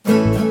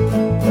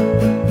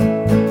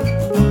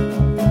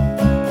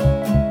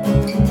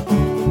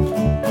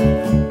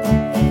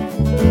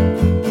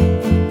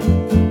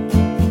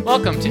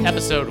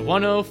episode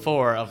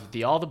 104 of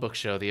the All the Book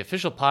Show, the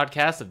official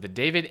podcast of the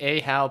David A.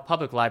 Howe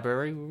Public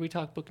Library, where we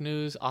talk book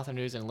news, author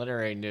news, and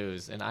literary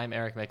news. And I'm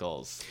Eric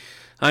Mickles.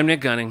 I'm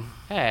Nick Gunning.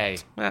 Hey.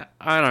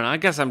 I don't know. I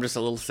guess I'm just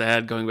a little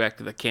sad going back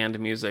to the canned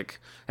music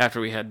after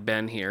we had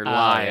Ben here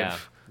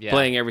live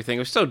playing everything.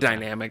 It was so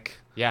dynamic.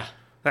 Yeah.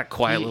 That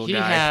quiet little guy. He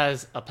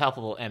has a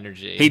palpable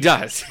energy. He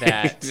does.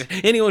 That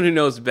anyone who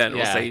knows Ben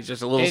will say he's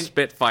just a little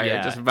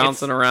spitfire, just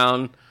bouncing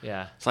around.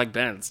 Yeah. It's like,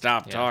 Ben,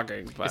 stop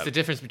talking. But it's the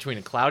difference between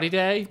a cloudy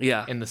day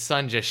and the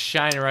sun just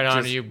shining right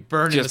on you,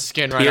 burning the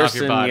skin right off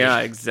your body. Yeah,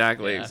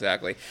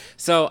 exactly.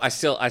 So I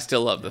still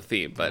love the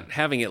theme, but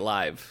having it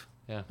live,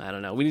 I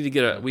don't know. We need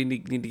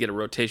to get a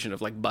rotation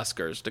of like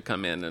buskers to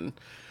come in and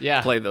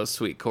play those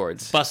sweet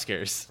chords.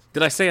 Buskers.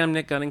 Did I say I'm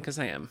Nick Gunning? Because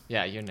I am.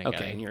 Yeah, you're Nick Gunning.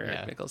 Okay, and you're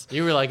Eric Mickles.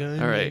 You were like, all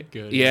right. Nick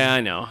Gunning. Yeah, I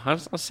know. I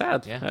was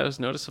sad. Yeah. I was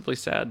noticeably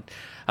sad.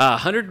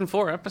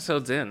 104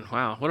 episodes in.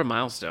 Wow, what a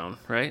milestone,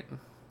 right?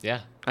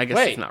 Yeah. I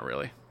guess it's not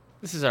really.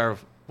 This is our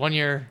 1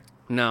 year.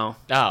 No.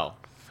 Oh.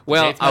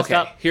 Well,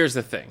 okay. Here's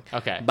the thing.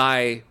 Okay.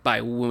 By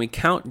when we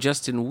count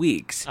just in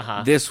weeks,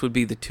 this would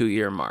be the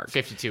 2-year mark.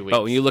 52 weeks.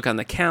 But when you look on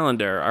the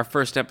calendar, our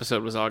first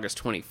episode was August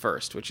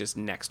 21st, which is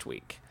next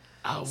week.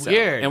 Oh,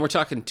 weird. And we're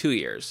talking 2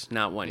 years,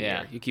 not 1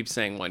 year. You keep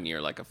saying 1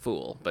 year like a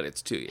fool, but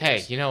it's 2 years.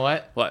 Hey, you know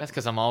what? What? That's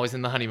because I'm always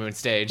in the honeymoon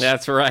stage.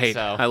 That's right.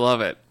 So, I love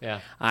it.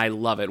 Yeah. I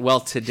love it. Well,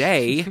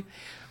 today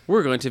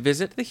we're going to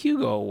visit the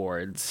Hugo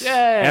Awards. Yay!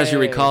 As you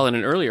recall in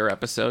an earlier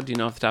episode, do you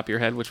know off the top of your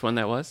head which one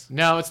that was?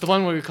 No, it's the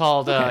one where we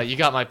called You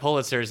Got My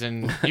Pulitzers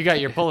and You Got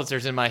Your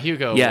Pulitzers in My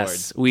Hugo Awards.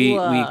 Yes, we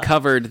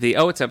covered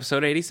it's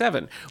episode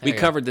 87. We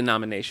covered the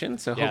nomination,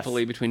 so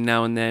hopefully between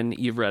now and then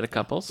you've read a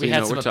couple, so you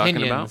know what we're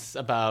talking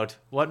about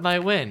what might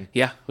win.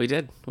 Yeah, we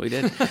did.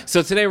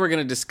 So today we're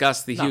going to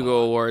discuss the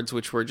Hugo Awards,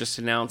 which were just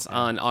announced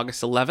on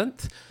August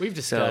 11th. We've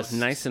discussed. So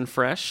nice and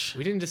fresh.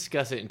 We didn't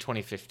discuss it in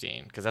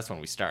 2015, because that's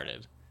when we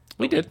started.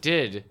 We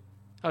did.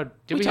 Oh,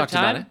 did we talked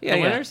have time? about it. Yeah,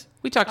 winners?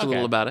 We talked a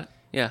little about it.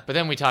 Yeah. But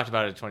then we talked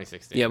about it in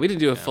 2016. Yeah, we didn't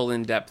do a full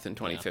in-depth in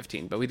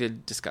 2015, but we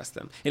did discuss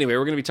them. Anyway,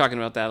 we're going to be talking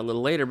about that a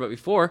little later, but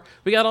before,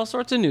 we got all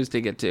sorts of news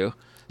to get to.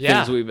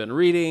 Yeah. Things we've been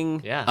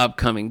reading,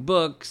 upcoming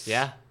books,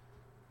 Yeah.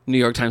 New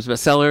York Times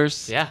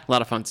bestsellers. Yeah. A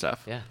lot of fun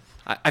stuff. Yeah.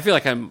 I feel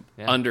like I'm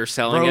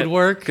underselling Road it.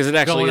 work because it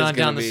actually going is on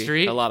down the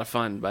street. A lot of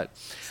fun, but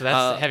so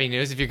that's heavy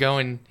news if you're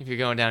going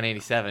down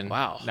 87.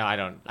 Wow. No, I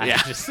don't.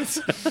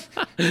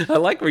 I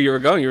like where you were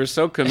going. You were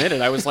so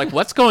committed. I was like,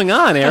 "What's going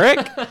on,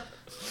 Eric?"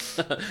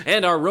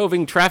 And our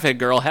roving traffic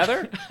girl,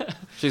 Heather.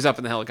 She's up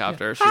in the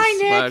helicopter.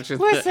 Hi, Nick.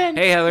 Listen.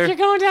 Hey, Heather. If you're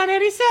going down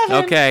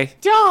 87. Okay.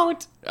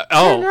 Don't.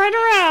 Turn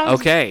right around.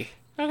 Okay.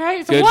 Okay.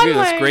 It's Good. one way.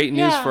 That's great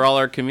news for all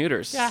our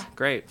commuters. Yeah.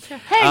 Great.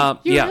 Hey,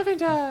 you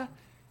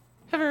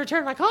haven't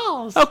returned my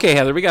calls. Okay,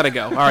 Heather, we got to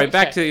go. All right,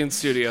 back to in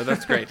studio.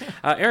 That's great.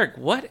 Eric,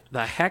 what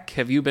the heck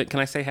have you been?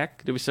 Can I say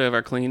heck? Do we still have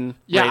our clean?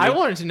 Yeah, rating? I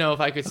wanted to know if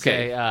I could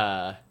say.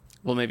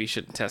 Well, maybe you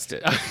shouldn't test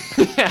it.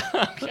 Yeah,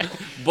 okay.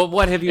 But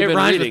what have you been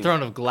rhymes reading? with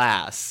Throne of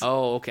Glass.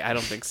 Oh, okay. I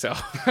don't think so.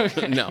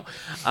 No.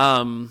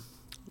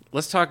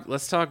 Let's talk.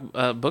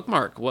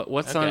 Bookmark.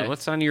 What's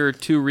on your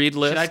to-read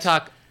list? Should I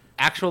talk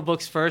actual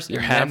books first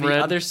and have then read?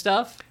 the other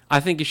stuff?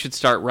 I think you should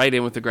start right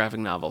in with the graphic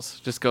novels.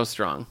 Just go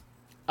strong.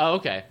 Oh,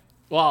 okay.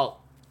 Well,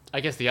 I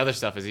guess the other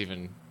stuff is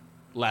even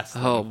less.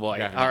 Oh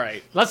boy! All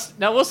right. We'll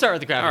start with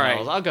the graphic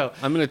novels. I'll go.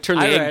 I'm going to turn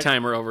the egg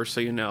timer over so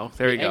you know.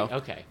 There you go.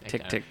 Okay.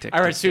 Tick, tick, tick.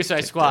 I read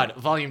Suicide Squad,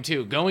 Volume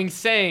 2, Going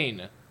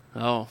Sane.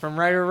 Oh. From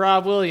writer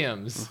Rob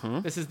Williams.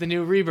 This is the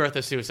new rebirth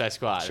of Suicide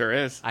Squad. Sure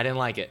is. I didn't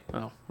like it.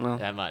 Oh, well.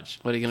 That much.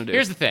 What are you going to do?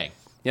 Here's the thing.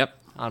 Yep.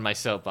 On my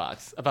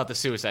soapbox about the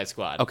Suicide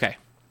Squad. Okay.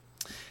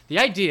 The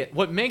idea,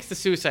 what makes the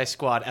Suicide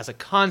Squad as a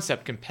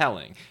concept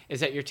compelling is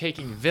that you're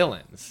taking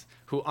villains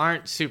who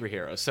aren't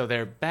superheroes, so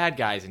they're bad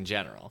guys in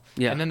general.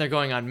 Yeah. And then they're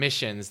going on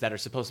missions that are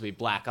supposed to be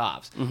black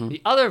ops.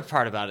 The other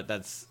part about it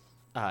that's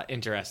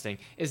interesting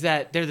is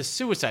that they're the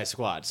Suicide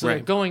Squad, so they're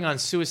going on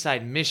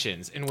suicide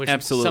missions in which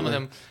some of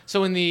them.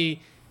 So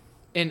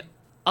in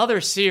other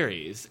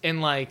series,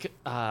 in like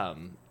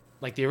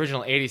the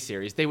original '80s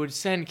series, they would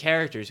send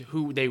characters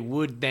who they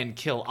would then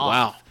kill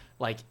off. Wow.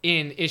 Like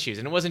in issues,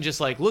 and it wasn't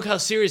just like, look how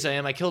serious I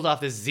am. I killed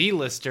off this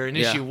Z-lister in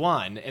issue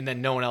 1, and then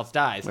no one else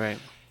dies. Right.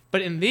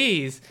 But in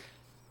these,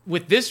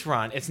 with this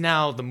run, it's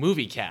now the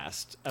movie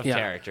cast of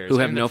characters. Who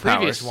have in no the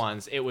previous powers.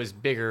 ones, it was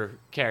bigger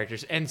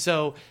characters, and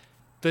so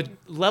the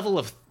level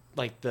of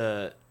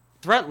the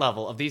threat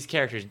level of these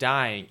characters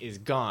dying is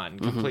gone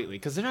completely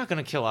because they're not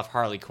going to kill off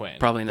Harley Quinn.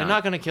 Probably not. They're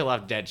not going to kill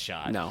off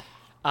Deadshot. No.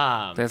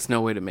 That's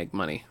no way to make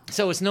money.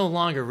 So it's no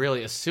longer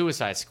really a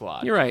Suicide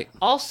Squad. You're right.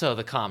 Also,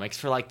 the comics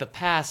for like the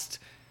past,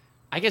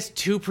 I guess,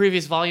 2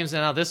 previous volumes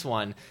and now this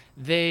one,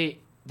 they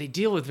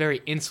deal with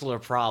very insular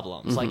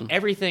problems. Like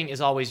everything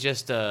is always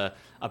just a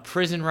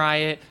prison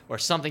riot or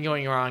something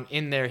going wrong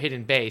in their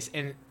hidden base,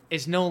 and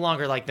it's no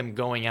longer like them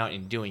going out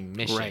and doing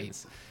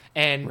missions. Right.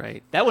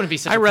 And that wouldn't be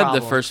such a problem. problem. I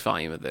read the first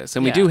volume of this,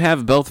 and we do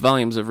have both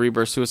volumes of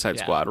Rebirth Suicide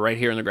Squad right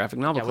here in the graphic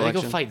novel where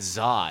collection. they go fight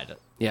Zod.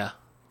 Yeah.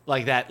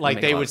 Like that,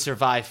 like they would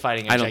survive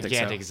fighting a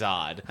gigantic so.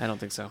 Zod. I don't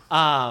think so.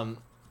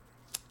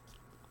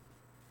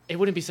 it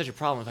wouldn't be such a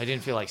problem if I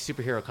didn't feel like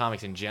superhero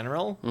comics in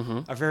general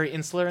are very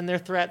insular in their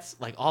threats.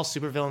 Like, all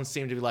supervillains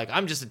seem to be like,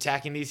 I'm just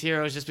attacking these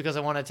heroes just because I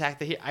want to attack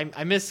the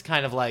I miss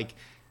kind of like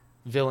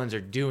villains are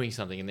doing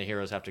something and the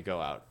heroes have to go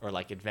out, or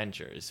like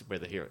adventures where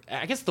the hero.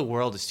 I guess the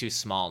world is too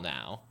small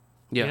now.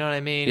 Yeah. You know what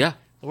I mean? Yeah.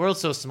 The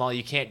world's so small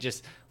you can't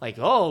just like,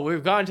 oh,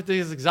 we've gone to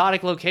this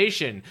exotic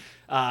location,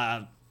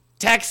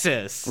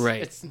 Texas.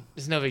 Right.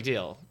 It's no big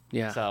deal.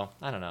 Yeah. So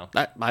I don't know.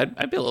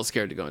 I'd be a little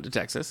scared to go into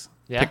Texas.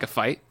 Yeah. Pick a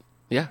fight.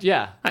 Yeah.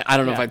 Yeah. I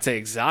don't know if I'd say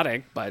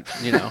exotic, but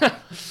you know.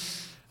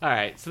 All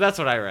right. So that's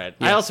what I read.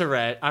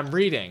 Yeah. I'm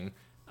reading,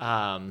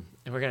 and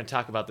we're going to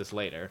talk about this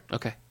later.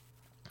 Okay.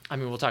 I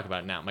mean, we'll talk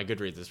about it now. My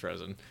Goodreads is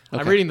frozen.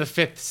 Okay. I'm reading the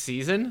 5th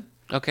season.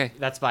 Okay.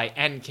 That's by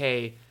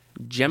N.K.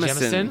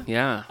 Jemisin.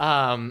 Yeah.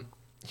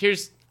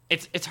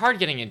 It's hard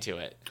getting into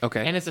it.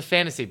 Okay. And it's a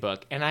fantasy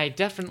book, and I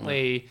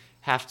definitely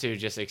have to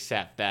just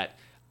accept that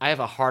I have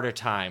a harder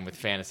time with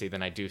fantasy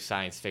than I do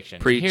science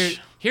fiction.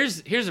 Preach. Here's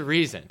a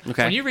reason.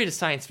 Okay. When you read a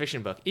science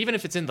fiction book, even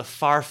if it's in the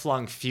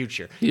far-flung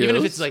future, even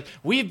if it's like,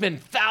 we've been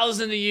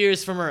thousands of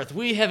years from Earth,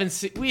 we haven't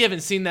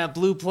seen that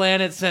blue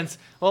planet since,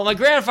 well, my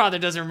grandfather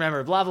doesn't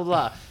remember, blah, blah,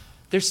 blah.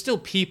 There's still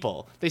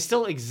people. They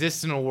still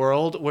exist in a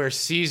world where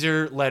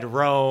Caesar led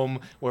Rome,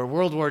 where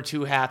World War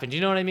II happened.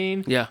 You know what I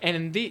mean? Yeah.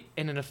 And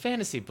in a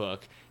fantasy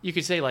book, you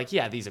could say, like,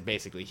 yeah, these are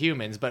basically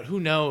humans, but who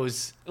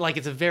knows? Like,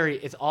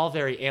 it's all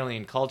very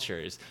alien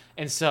cultures.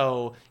 And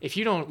so if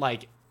you don't,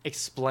 like,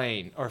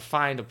 explain or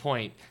find a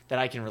point that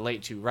I can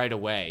relate to right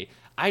away,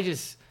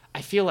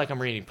 I feel like I'm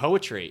reading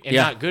poetry and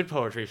not good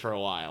poetry for a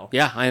while.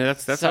 Yeah,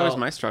 that's always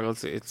my struggle.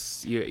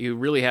 It's you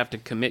really have to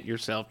commit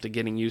yourself to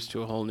getting used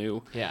to a whole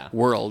new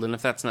world, and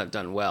if that's not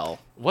done well,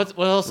 what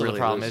also really the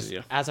problem is,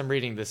 you. As I'm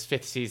reading this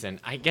 5th season,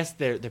 I guess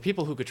they're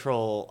people who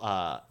control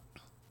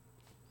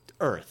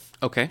Earth,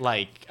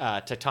 like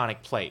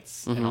tectonic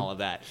plates and all of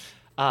that.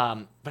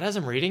 But as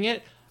I'm reading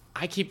it,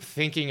 I keep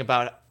thinking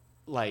about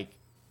like.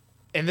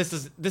 And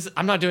this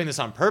I'm not doing this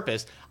on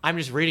purpose. I'm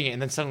just reading it,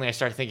 and then suddenly I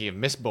start thinking of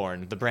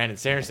Mistborn, the Brandon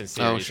Sanderson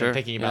series, oh, sure. and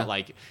thinking about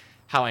like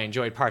how I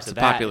enjoyed parts of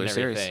that and everything.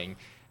 Series.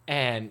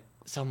 And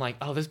so I'm like,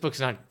 oh, this book's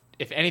not.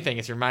 If anything,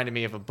 it's reminded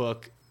me of a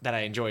book that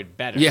I enjoyed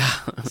better. Yeah.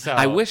 So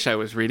I wish I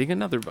was reading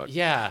another book.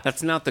 Yeah.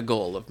 That's not the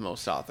goal of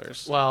most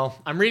authors. Well,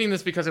 I'm reading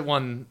this because it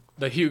won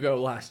the Hugo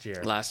last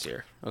year.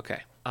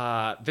 Okay.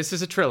 This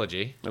is a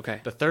trilogy.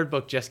 Okay. The 3rd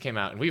book just came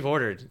out, and we've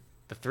ordered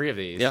the 3 of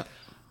these. Yep.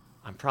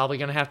 I'm probably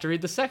going to have to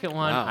read the 2nd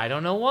one. Wow. I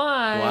don't know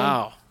why.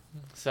 Wow.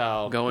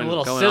 So, going a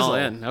little going sizzle. all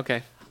in.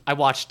 Okay. I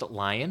watched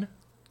Lion,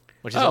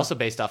 which is also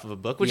based off of a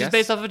book, which is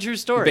based off of a true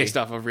story. Based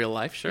off of real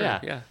life, sure.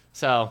 Yeah.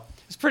 So,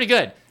 it's pretty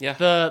good. Yeah.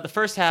 The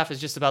first half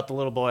is just about the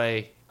little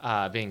boy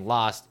being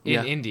lost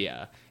in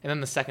India. And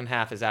then the second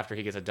half is after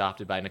he gets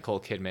adopted by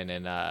Nicole Kidman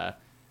and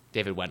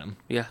David Wenham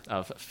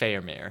of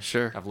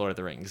Faramir of Lord of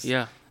the Rings.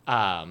 Yeah.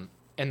 And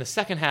the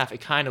second half,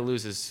 it kind of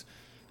loses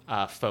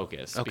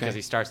focus because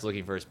he starts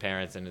looking for his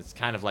parents, and it's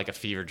kind of like a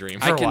fever dream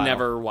for a while.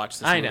 Never watch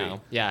this movie. I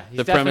know. Yeah.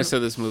 The premise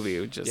of this movie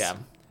would just... Yeah.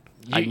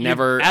 I'd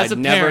never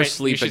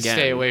sleep you should again.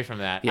 Stay away from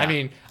that. Yeah. I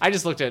mean, I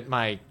just looked at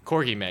my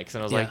corgi mix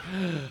and I was like,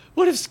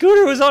 "What if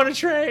Scooter was on a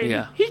train?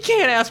 Yeah. He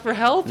can't ask for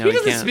help. No, he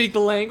doesn't can't. speak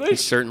the language. He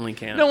certainly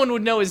can't. No one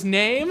would know his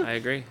name." I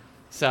agree.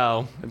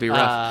 So it'd be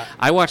rough.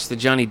 I watched the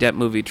Johnny Depp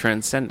movie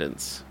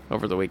Transcendence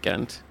over the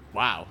weekend.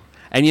 Wow.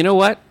 And you know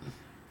what?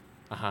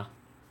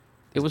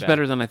 It was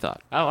better than I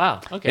thought. Oh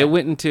wow. Okay. It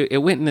went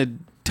in a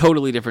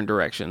totally different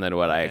direction than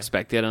what I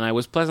expected, and I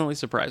was pleasantly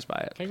surprised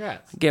by it.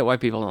 Congrats. I get why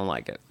people don't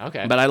like it.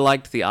 Okay. But I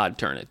liked the odd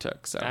turn it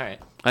took, so all right.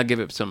 I'll give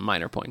it some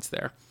minor points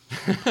there.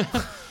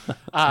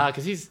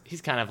 Because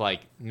he's kind of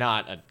like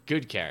not a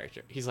good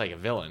character. He's like a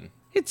villain.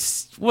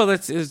 It's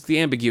the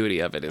ambiguity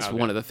of it is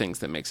one of the things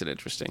that makes it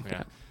interesting.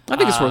 Yeah. I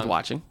think it's worth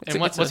watching.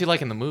 What's he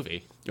like in the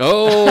movie?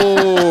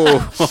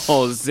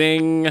 Oh,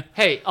 zing.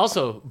 Hey,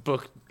 also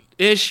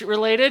book-ish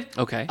related.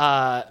 Okay.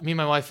 Me and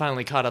my wife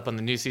finally caught up on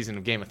the new season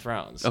of Game of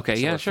Thrones. Okay,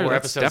 so yeah, we're sure. 4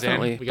 That's episodes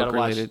definitely in. We got to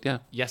watch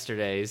book-related,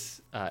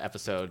 yesterday's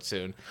episode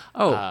soon.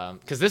 Oh.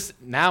 Because this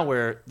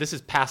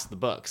is past the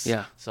books.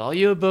 Yeah. So all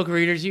you book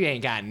readers, you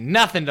ain't got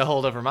nothing to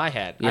hold over my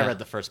head. Yeah. I read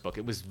the first book.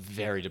 It was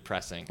very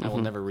depressing. I will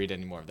never read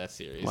any more of that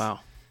series. Wow.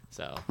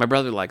 So my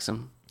brother likes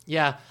them.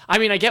 Yeah, I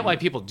mean, I get why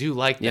people do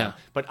like them, Yeah.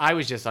 but I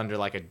was just under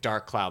like a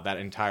dark cloud that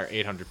entire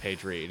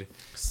 800-page read.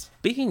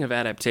 Speaking of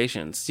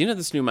adaptations, do you know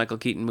this new Michael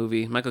Keaton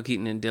movie? Michael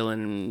Keaton and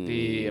Dylan...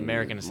 The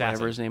American Assassin.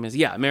 Whatever his name is.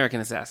 Yeah, American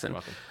Assassin.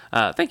 You're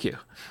welcome. Thank you.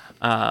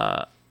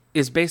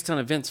 Is based on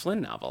a Vince Flynn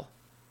novel.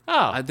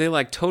 Oh. They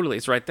totally,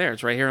 it's right there.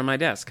 It's right here on my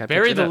desk.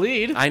 Bury the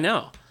lead. I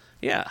know.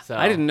 Yeah. So,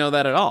 I didn't know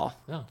that at all.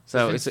 No.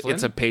 So it's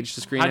a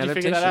page-to-screen adaptation. adaptation. How'd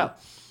you figure that out?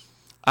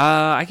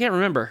 I can't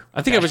remember.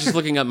 I think I was just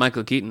looking up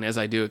Michael Keaton, as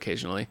I do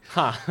occasionally.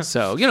 Huh.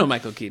 So,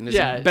 Michael Keaton is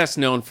best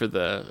known for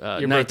the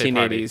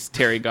 1980s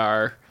Terry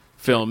Garr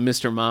film,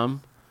 Mr.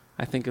 Mom,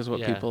 I think is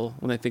what people,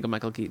 when they think of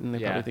Michael Keaton, they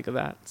probably think of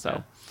that.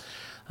 So,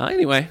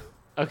 anyway.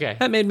 Okay.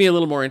 That made me a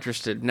little more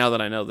interested now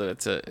that I know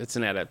that it's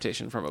an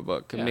adaptation from a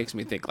book. It makes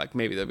me think like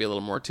maybe there'll be a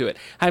little more to it.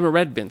 I haven't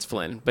read Vince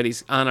Flynn, but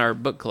he's on our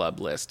book club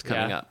list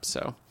coming up.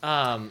 So,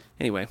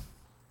 anyway.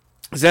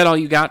 Is that all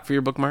you got for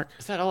your bookmark?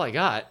 Is that all I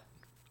got?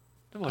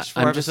 I watched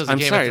 4 episodes of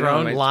Game of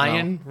Thrones.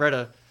 Lion. Read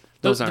a.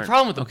 The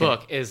problem with the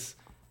book is,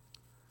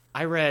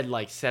 I read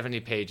like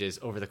 70 pages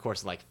over the course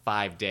of like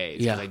 5 days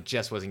because I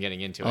just wasn't getting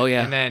into it. Oh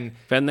yeah. And then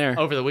been there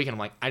over the weekend. I'm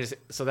like,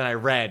 so then I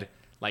read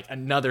like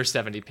another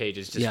 70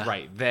 pages just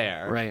right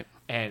there. Right.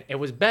 And it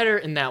was better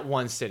in that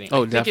one sitting.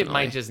 I think it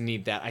might just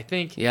need that. I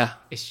think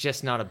it's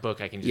just not a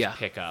book I can just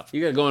pick up.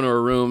 You gotta go into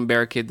a room,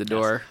 barricade the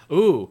door.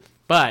 Ooh,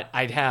 but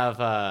I have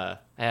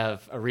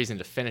a reason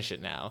to finish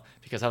it now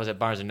because I was at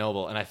Barnes &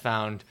 Noble and I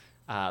found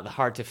the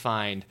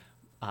hard-to-find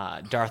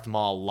Darth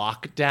Maul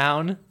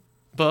Lockdown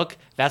book.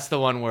 That's the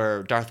one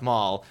where Darth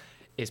Maul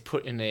is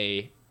put in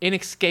a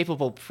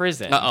inescapable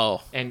prison.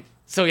 Uh-oh. And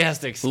so he has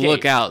to escape.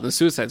 Look out. The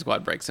Suicide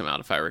Squad breaks him out,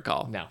 if I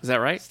recall. No. Is that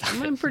right?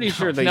 I'm pretty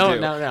sure they do.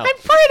 No. I'm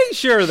pretty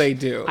sure they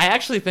do. I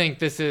actually think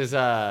this is...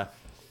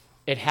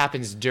 it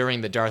happens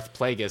during the Darth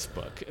Plagueis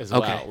book as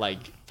well. Like,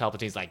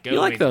 Palpatine's like,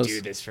 go and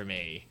do this for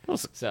me.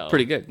 So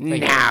pretty good.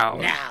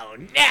 Now.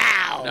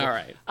 All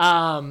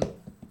right.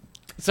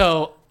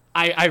 So...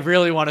 I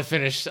really want to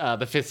finish the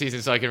 5th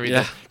season so I can read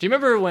this. Do you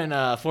remember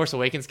when Force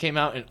Awakens came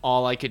out and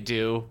all I could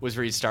do was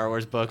read Star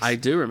Wars books? I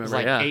do remember, it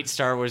was like 8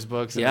 Star Wars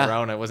books in a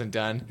row and I wasn't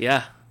done.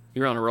 Yeah,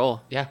 you're on a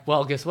roll. Yeah,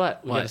 well, guess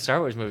what? We got a Star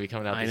Wars movie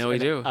coming out this year. I know we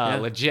do.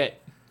 Legit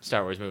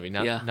Star Wars movie.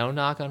 No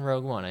knock on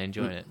Rogue One. I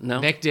enjoyed it. No.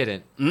 Nick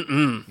didn't.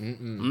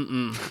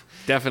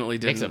 Definitely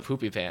didn't. Nick's a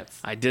poopy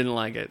pants. I didn't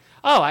like it.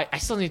 Oh, I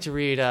still need to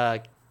read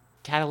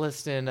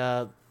Catalyst and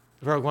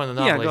Rogue One, the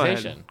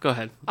novelization. Yeah, go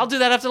ahead. I'll do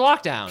that after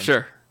lockdown.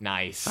 Sure.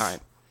 Nice. All right.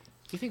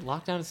 Do you think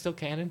Lockdown is still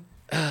canon?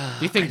 Do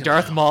you think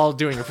Darth Maul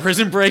doing a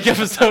Prison Break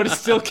episode is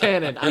still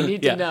canon? I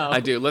need to know. I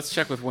do. Let's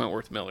check with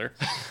Wentworth Miller.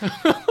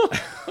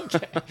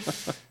 Okay.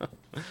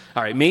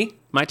 All right, me?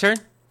 My turn?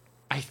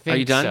 I think so. Are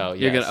you done? Yes.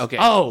 You're gonna. Okay.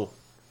 Oh,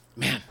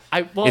 man.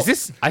 Is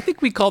this? I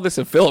think we call this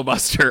a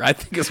filibuster. I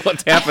think is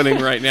what's happening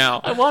right now.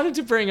 I wanted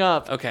to bring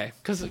up. Okay.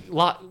 Because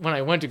when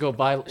I went to go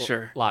buy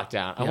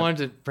Lockdown, I wanted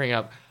to bring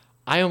up.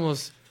 I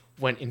almost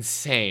went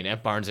insane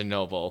at Barnes &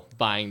 Noble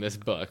buying this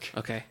book.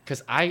 Okay.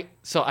 Because I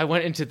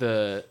went into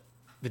the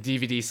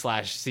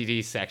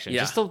DVD/CD section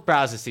just to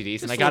browse the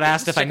CDs, and I got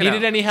asked if I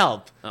needed any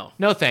help. Oh.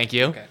 No, thank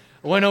you. Okay.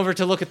 I went over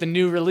to look at the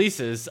new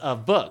releases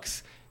of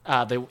books,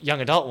 the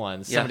young adult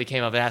ones. Yeah. Somebody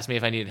came up and asked me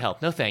if I needed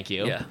help. No, thank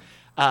you.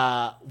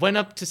 Yeah. Went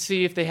up to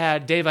see if they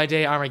had Day by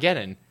Day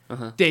Armageddon.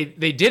 Uh-huh. They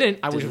didn't.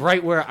 I was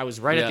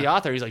right at the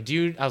author. He's like,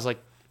 I was like,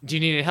 do you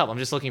need any help? I'm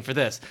just looking for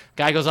this.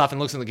 Guy goes off and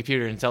looks on the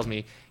computer and tells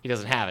me he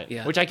doesn't have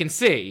it, which I can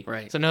see.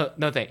 Right. So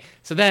no thing.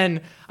 So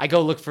then I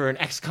go look for an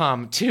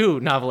XCOM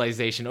 2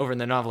 novelization over in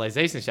the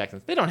novelization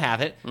section. They don't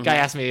have it. Mm-hmm. Guy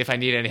asked me if I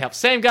need any help.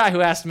 Same guy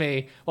who asked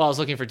me while I was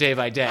looking for Day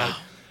by Day. Wow.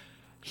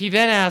 He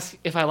then asked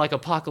if I like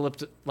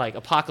apocalypse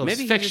fiction.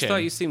 Maybe he just thought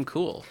you seemed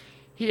cool.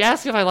 He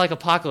asked if I like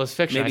apocalypse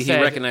fiction. Maybe he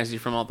recognized you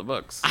from all the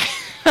books.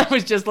 I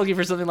was just looking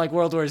for something like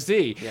World War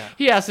Z. Yeah.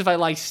 He asked if I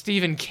like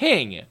Stephen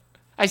King.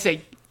 I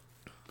say,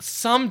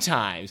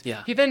 sometimes.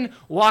 Yeah. He then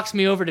walks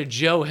me over to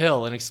Joe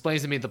Hill and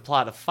explains to me the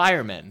plot of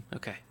Fireman.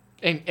 Okay.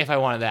 And if I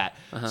wanted that.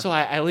 Uh-huh. So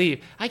I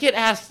leave. I get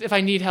asked if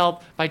I need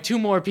help by 2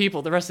 more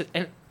people.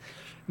 And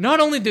not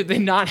only do they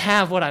not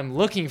have what I'm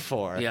looking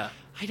for,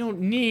 I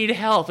don't need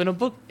help in a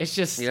book. It's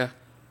just,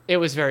 it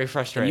was very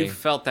frustrating. And you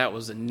felt that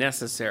was a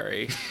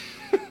necessary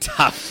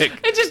topic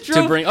it just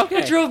drove, to bring. Okay.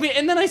 It drove me.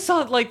 And then I saw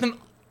like them.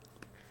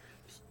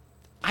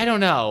 I don't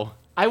know.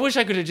 I wish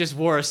I could have just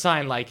wore a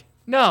sign like,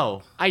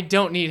 no, I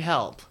don't need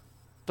help.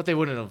 But they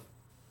wouldn't have.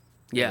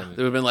 Yeah, they would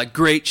have been like,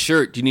 great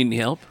shirt. Do you need any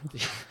help?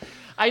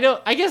 I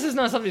guess it's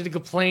not something to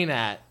complain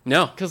at.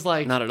 No. Because,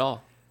 like. Not at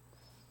all.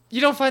 You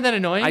don't find that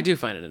annoying? I do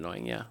find it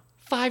annoying, yeah.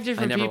 5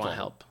 different people. I never want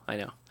help. I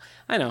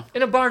know.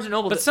 In a Barnes &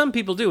 Noble. But some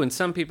people do, and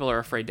some people are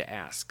afraid to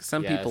ask.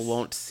 Some people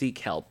won't seek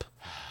help.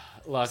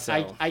 Look,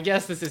 so, I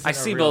guess this isn't I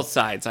see both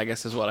sides, I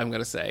guess is what I'm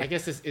going to say. I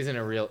guess this isn't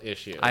a real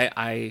issue.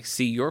 I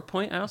see your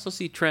point. I also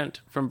see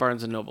Trent from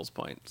Barnes & Noble's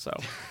point. So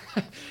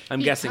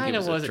I'm guessing he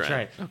was a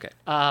Trent. Okay.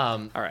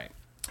 All right.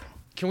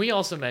 Can we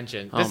also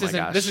mention, this is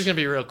going to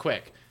be real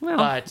quick,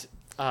 but...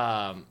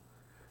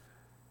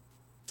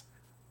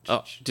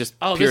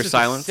 pure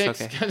silence?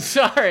 Okay.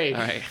 Sorry.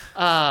 All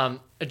right.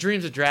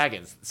 Dreams of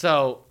Dragons.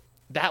 So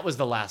that was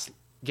the last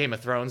Game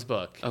of Thrones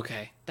book.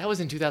 Okay. That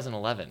was in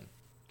 2011.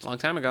 A long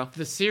time ago.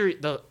 The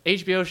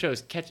HBO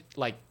shows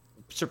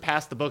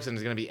surpassed the books and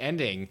is going to be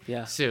ending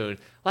soon.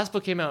 Last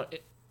book came out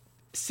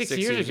 6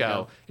 years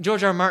ago.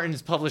 George R. R.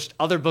 Martin's published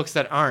other books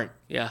that aren't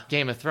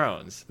Game of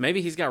Thrones.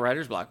 Maybe he's got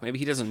writer's block. Maybe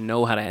he doesn't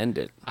know how to end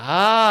it.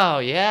 Oh,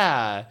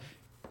 yeah.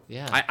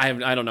 Yeah.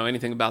 I don't know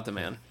anything about the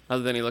man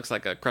other than he looks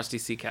like a crusty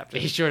sea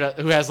captain. He sure does,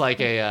 who has like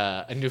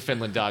a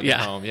Newfoundland dog at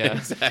home. Yeah,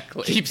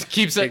 exactly.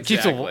 Keeps a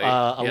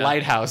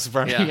lighthouse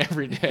burning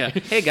every day.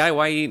 Yeah. Hey guy,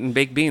 why are you eating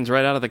baked beans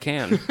right out of the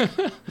can?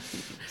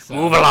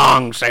 Move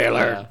along,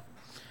 sailor.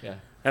 Yeah.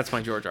 That's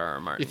my George R.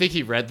 R. Martin. You think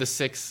he read the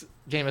 6th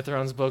Game of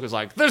Thrones book? Was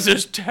like, this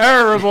is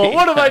terrible.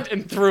 What have I?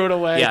 And threw it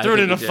away. Threw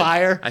it in a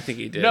fire. I think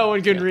he did. No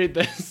one can read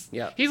this.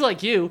 Yeah. He's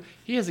like you.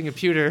 He has a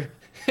computer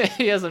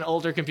He has an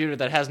older computer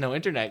that has no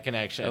internet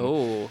connection.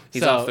 Oh,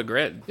 he's off the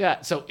grid.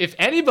 Yeah, so if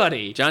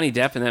anybody... Johnny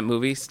Depp in that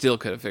movie still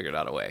could have figured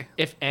out a way.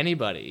 If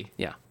anybody...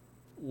 Yeah.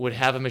 would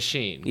have a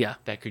machine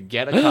that could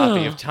get a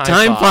copy of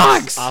Time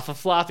Fox off a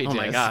floppy disk. Oh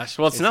my gosh.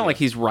 Well, it's not like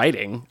he's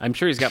writing. I'm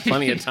sure he's got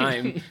plenty of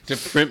time to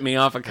print me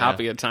off a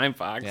copy of Time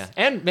Fox. Yeah.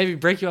 And maybe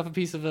break you off a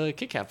piece of a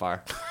Kit Kat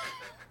bar.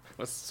 That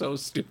was so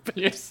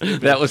stupid.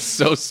 That was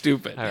so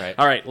stupid. All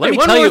right. Let me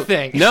tell you. One more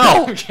thing.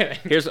 No. I'm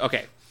kidding.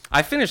 Okay.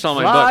 I finished all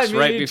my books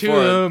right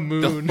before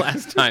the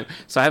last time,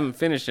 so I haven't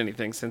finished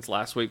anything since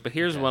last week. But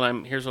here's what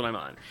I'm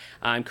on.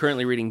 I'm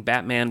currently reading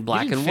Batman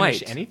Black and White.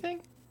 Finish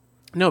anything?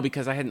 No,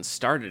 because I hadn't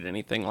started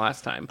anything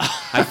last time.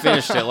 I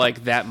finished it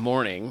like that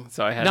morning,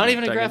 so I hadn't. Not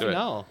even a graphic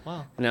novel.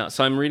 Wow. No,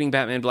 so I'm reading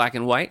Batman Black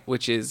and White,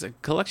 which is a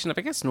collection of,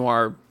 I guess,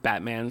 noir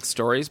Batman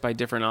stories by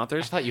different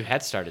authors. I thought you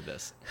had started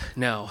this.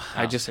 No,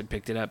 I just had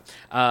picked it up.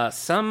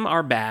 Some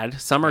are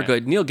bad, some are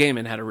good. Neil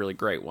Gaiman had a really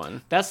great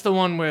one. That's the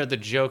one where the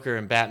Joker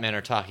and Batman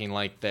are talking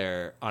like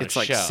they're on a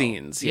show. It's like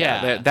scenes.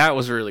 Yeah. That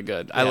was really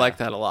good. Yeah. I like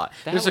that a lot.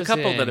 There's a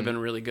couple that have been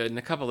really good, and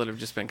a couple that have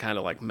just been kind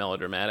of like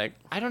melodramatic.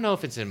 I don't know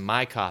if it's in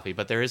my copy,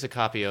 but there is a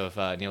copy of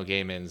Neil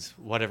Gaiman's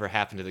Whatever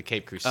Happened to the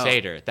Cape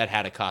Crusader that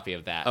had a copy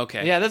of that.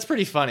 Okay. Yeah, that's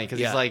pretty funny because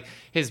it's like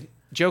his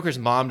Joker's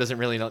mom doesn't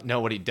really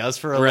know what he does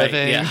for a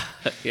living.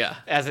 Yeah.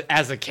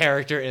 As a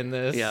character in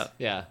this.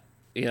 Yeah.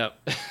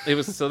 It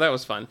was that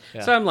was fun.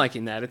 Yeah. So I'm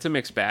liking that. It's a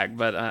mixed bag,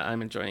 but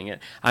I'm enjoying it.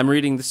 I'm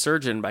reading The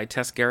Surgeon by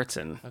Tess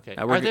Gerritsen. Okay.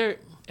 Are there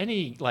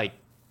any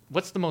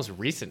what's the most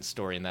recent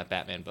story in that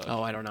Batman book?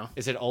 Oh, I don't know.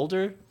 Is it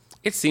older?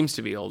 It seems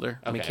to be older.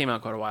 I mean, it came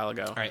out quite a while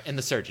ago. All right, and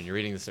The Surgeon. You're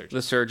reading The Surgeon.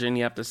 The Surgeon,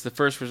 yep. It's the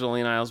first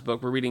Rizzoli Niles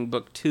book. We're reading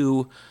book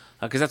 2,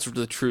 because that's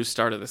the true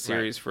start of the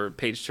series for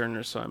Page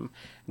Turner, so I'm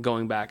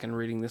going back and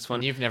reading this one.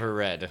 And you've never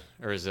read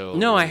Rizzoli?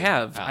 No, I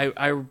have.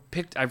 Oh.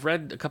 I've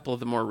read a couple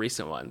of the more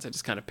recent ones. I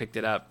just kind of picked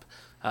it up.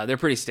 They're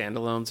pretty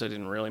standalone, so it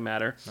didn't really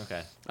matter.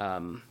 Okay.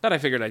 But I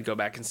figured I'd go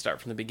back and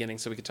start from the beginning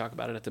so we could talk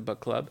about it at the book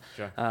club.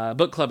 Sure.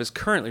 Book club is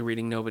currently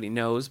reading Nobody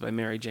Knows by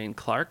Mary Jane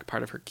Clark,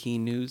 part of her Key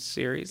News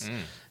series.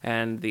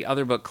 And the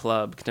other book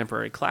club,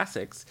 Contemporary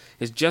Classics,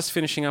 is just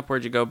finishing up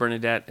Where'd You Go,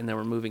 Bernadette? And then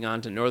we're moving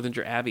on to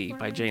Northanger Abbey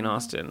by Jane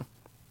Austen.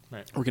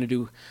 Right. We're going to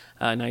do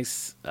a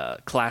nice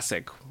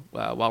classic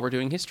while we're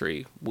doing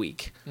History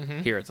Week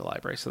here at the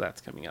library, so that's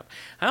coming up.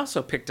 I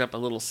also picked up a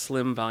little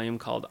slim volume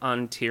called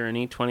On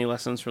Tyranny, 20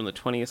 Lessons from the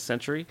 20th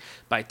Century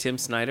by Tim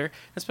Snyder.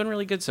 It's been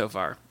really good so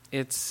far.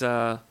 It's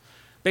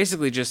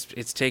basically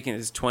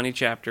it's 20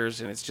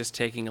 chapters, and it's just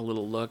taking a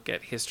little look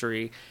at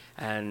history,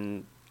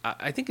 and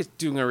I think it's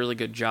doing a really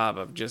good job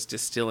of just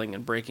distilling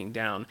and breaking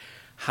down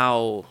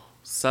how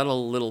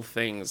subtle little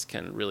things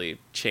can really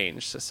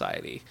change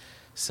society.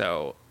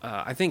 So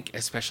I think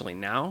especially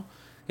now,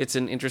 it's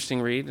an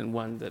interesting read and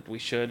one that we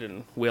should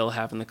and will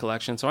have in the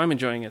collection. So I'm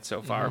enjoying it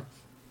so far.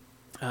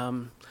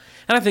 And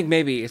I think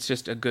maybe it's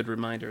just a good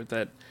reminder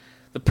that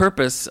the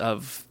purpose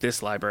of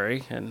this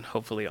library, and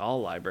hopefully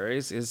all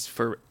libraries, is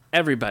for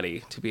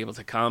everybody to be able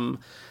to come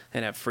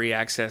and have free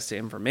access to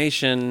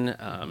information,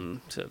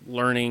 to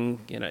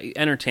learning,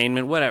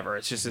 entertainment, whatever.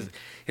 It's just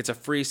it's a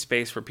free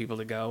space for people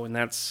to go, and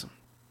that's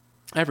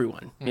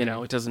everyone.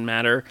 It doesn't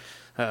matter.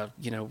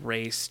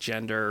 Race,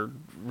 gender,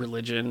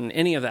 religion,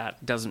 any of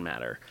that doesn't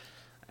matter.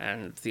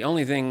 And the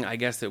only thing I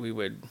guess that we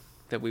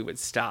would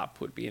stop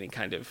would be any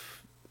kind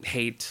of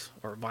hate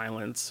or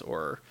violence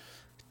or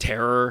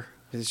terror.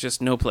 There's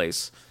just no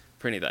place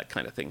for any of that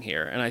kind of thing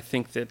here. And I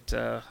think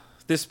that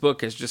this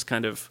book is just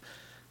kind of,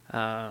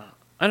 I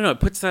don't know, it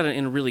puts that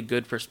in a really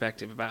good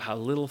perspective about how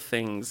little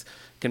things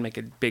can make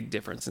a big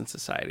difference in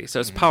society.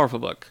 So it's a powerful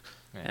book.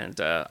 Right. And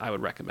I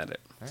would recommend it.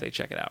 Right. So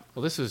check it out.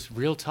 Well, this was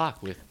Real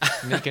Talk with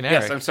Nick and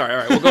Eric. Yes, I'm sorry.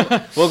 All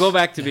right, we'll go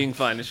back to being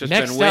fun. It's just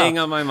been weighing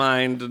on my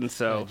mind, and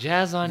so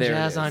jazz on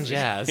jazz on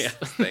jazz. Yes,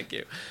 thank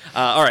you.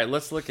 All right,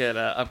 let's look at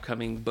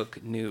upcoming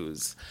book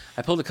news.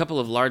 I pulled a couple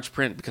of large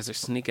print because they're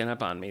sneaking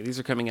up on me. These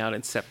are coming out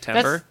in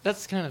September.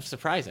 That's kind of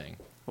surprising.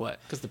 What?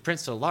 Because the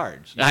print's so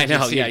large. I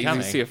know, you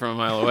can see it from a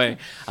mile away.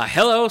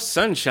 Hello,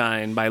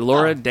 Sunshine by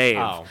Laura Dave.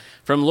 Oh.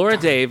 From Laura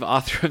Dave,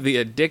 author of the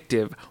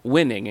addictive,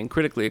 winning, and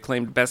critically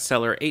acclaimed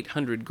bestseller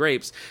 800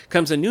 Grapes,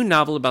 comes a new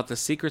novel about the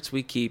secrets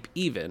we keep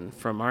even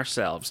from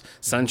ourselves.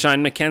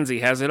 Sunshine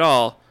Mackenzie has it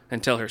all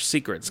until her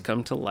secrets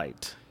come to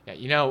light.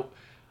 Yeah,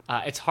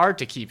 it's hard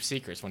to keep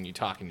secrets when you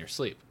talk in your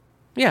sleep.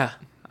 Yeah,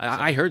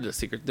 I heard the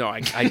secret. No,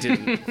 I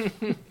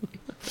didn't.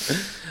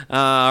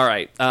 All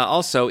right.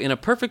 Also, In a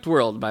Perfect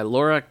World by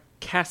Laura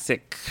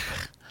Kasich.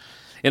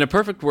 In a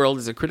Perfect World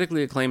is a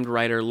critically acclaimed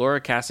writer,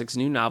 Laura Kasich's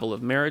new novel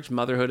of marriage,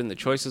 motherhood, and the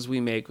choices we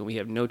make when we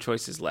have no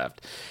choices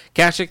left.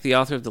 Kasich, the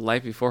author of The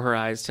Life Before Her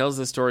Eyes, tells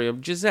the story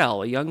of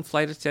Giselle, a young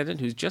flight attendant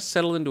who's just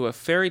settled into a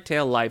fairy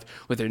tale life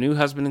with her new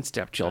husband and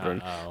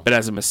stepchildren. But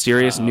as a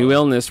mysterious new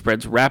illness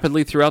spreads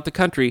rapidly throughout the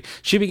country,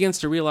 she begins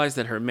to realize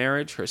that her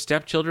marriage, her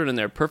stepchildren, and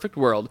their perfect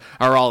world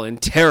are all in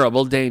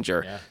terrible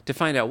danger. Yeah. To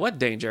find out what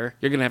danger,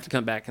 you're going to have to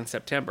come back in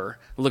September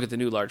and look at the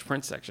new large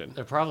print section.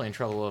 They're probably in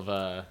trouble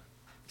of...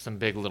 some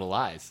Big Little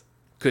Lies.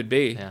 Could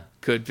be. Yeah.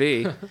 Could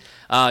be.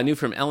 New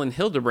from Ellen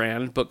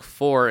Hildebrand, book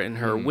 4 in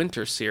her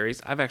Winter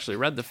series. I've actually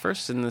read the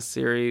first in this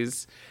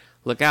series.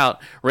 Look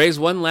out. Raise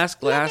one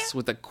last glass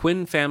with the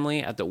Quinn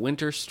family at the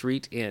Winter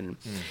Street Inn.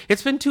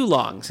 It's been too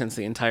long since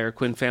the entire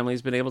Quinn family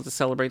has been able to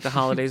celebrate the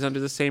holidays under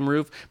the same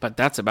roof, but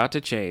that's about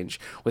to change.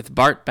 With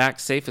Bart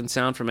back safe and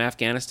sound from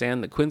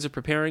Afghanistan, the Quinns are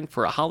preparing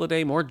for a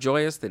holiday more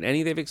joyous than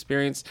any they've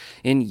experienced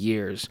in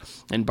years.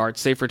 And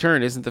Bart's safe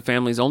return isn't the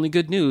family's only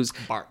good news.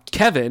 Bart.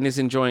 Kevin is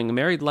enjoying a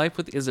married life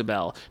with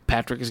Isabel.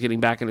 Patrick is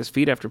getting back on his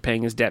feet after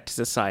paying his debt to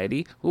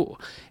society. Ooh.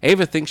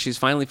 Ava thinks she's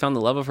finally found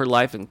the love of her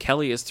life, and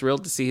Kelly is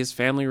thrilled to see his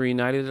family reunited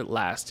at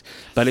last.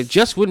 But it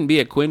just wouldn't be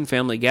a Quinn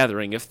family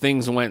gathering if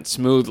things went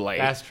smoothly.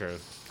 That's true.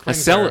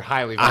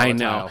 Highly volatile. I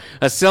know.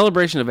 A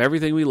celebration of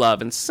everything we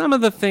love and some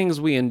of the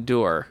things we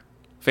endure.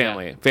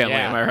 Family, am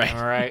I right?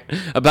 All right.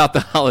 About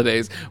the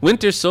holidays.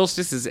 Winter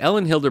solstice is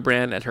Ellen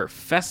Hildebrand at her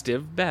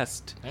festive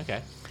best.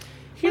 Okay.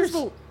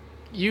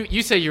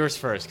 You say yours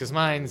first, because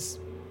mine's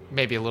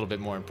maybe a little bit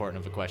more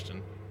important of a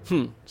question.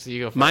 So you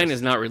go first. Mine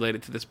is not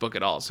related to this book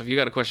at all, so if you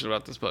got a question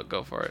about this book,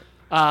 go for it.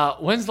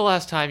 When's the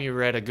last time you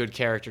read a good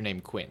character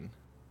named Quinn?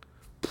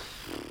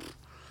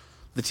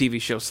 The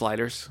TV show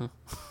Sliders,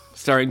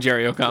 starring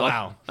Jerry O'Connell.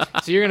 Wow.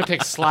 So you're going to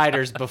pick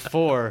Sliders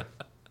before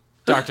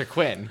Dr.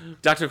 Quinn.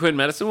 Dr. Quinn,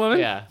 Medicine Woman?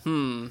 Yeah.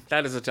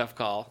 That is a tough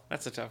call.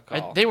 That's a tough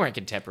call. They weren't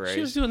contemporaries.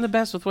 She was doing the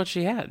best with what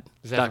she had.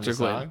 Is that Dr. from the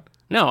Quinn. song?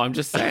 No, I'm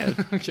just saying.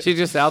 Okay. She's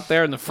just out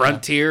there in the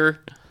frontier,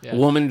 Yeah.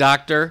 woman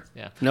doctor,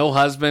 no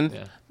husband.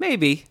 Yeah.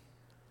 Maybe.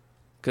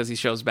 Because he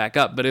shows back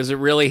up. But is it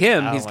really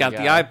him? Oh He's my got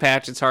God. the eye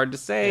patch. It's hard to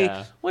say.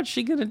 Yeah. What's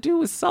she going to do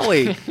with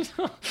Sully?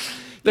 You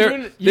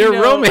Their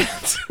know-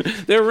 romance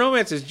their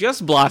romance is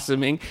just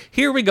blossoming.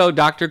 Here we go,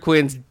 Dr.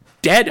 Quinn's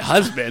dead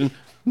husband,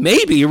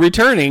 maybe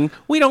returning.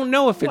 We don't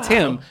know if it's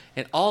him.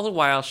 And all the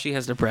while, she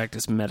has to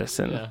practice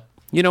medicine. Yeah.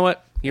 You know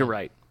what? You're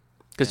right.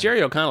 Because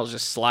Jerry O'Connell's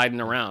just sliding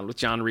around with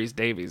John Rhys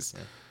Davies.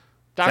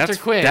 Dr.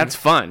 Quinn. That's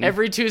fun.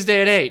 Every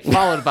Tuesday at 8,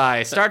 followed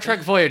by Star Trek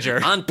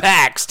Voyager. On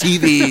PAX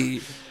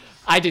TV.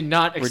 I did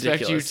not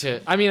expect Ridiculous. you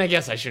to... I mean, I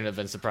guess I shouldn't have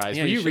been surprised.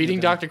 Yeah, Were you you shouldn't reading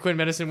have been. Dr. Quinn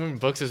Medicine Woman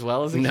books as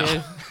well as a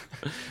kid?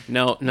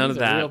 No, none of He's a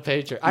that. real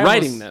pager.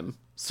 Writing them,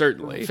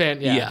 certainly.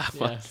 Yeah.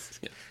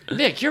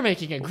 Nick, you're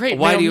making a great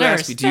Why male do you nurse.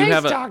 ask me? Do you Thanks,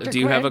 have Dr. Do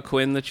you have a Quinn.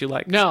 Quinn that you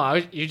like?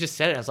 No, you just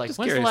said it. I was like, Just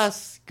when's curious. the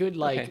last good,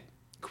 Okay.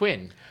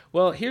 Quinn?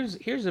 Well, here's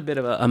a bit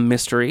of a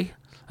mystery,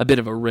 a bit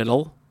of a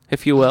riddle,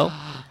 if you will.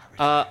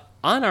 On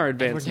our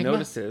advanced Enigma?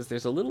 notices,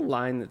 there's a little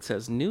line that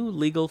says "New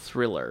legal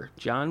thriller,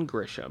 John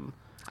Grisham,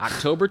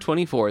 October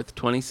 24th,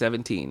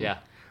 2017." Yeah.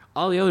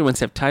 All the other ones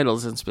have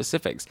titles and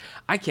specifics.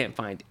 I can't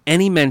find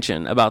any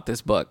mention about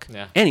this book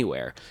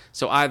anywhere.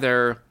 So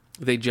either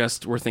they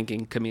just were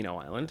thinking Camino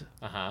Island,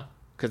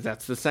 because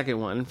that's the second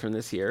one from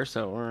this year.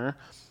 So,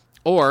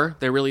 or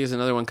there really is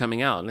another one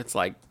coming out, and it's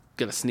like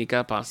gonna sneak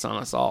up on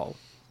us all.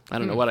 I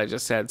don't know what I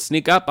just said.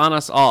 Sneak up on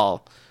us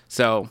all.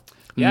 So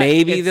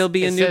maybe there'll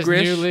be a new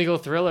Grish. New legal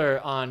thriller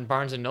on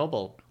Barnes &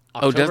 Noble.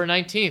 October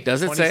 19th,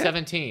 does it say it?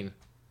 2017.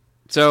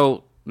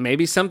 So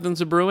maybe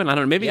something's a brewing. I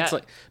don't know. Yeah.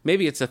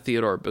 Maybe it's a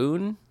Theodore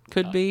Boone.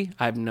 Could be.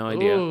 I have no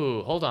idea.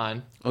 Ooh, hold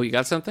on. Oh, you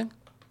got something?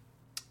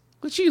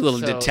 Look at you, little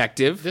So,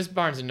 detective. This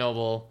Barnes &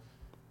 Noble...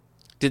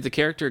 Did the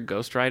character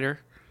Ghost Rider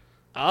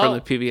Oh, from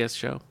the PBS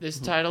show? this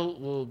title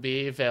will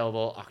be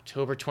available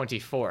October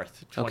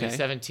 24th,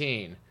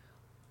 2017.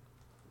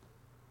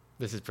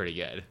 This is pretty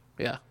good.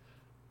 Yeah.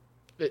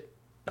 But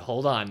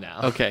hold on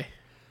now. Okay.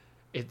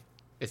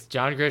 It's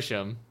John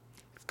Grisham.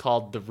 It's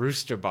called The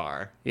Rooster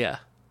Bar. Yeah.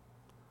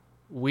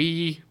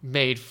 We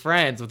made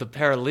friends with a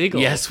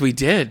paralegal Yes, we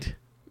did.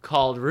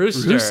 called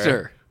Rooster.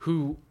 Rooster.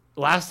 Who,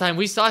 last time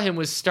we saw him,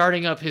 was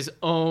starting up his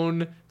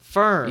own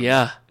firm.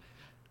 Yeah.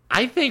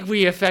 I think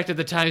we affected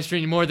the time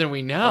stream more than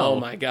we know. Oh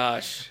my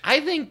gosh.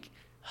 I think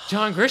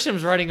John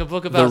Grisham's writing a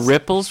book about... The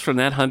ripples from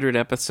that 100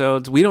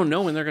 episodes, we don't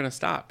know when they're going to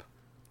stop.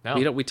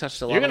 No. We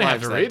touched a lot You're of gonna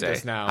have lives to that read day.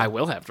 this now. I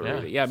will have to Yeah.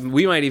 read it. Yeah,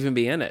 we might even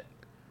be in it.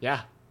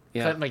 Yeah.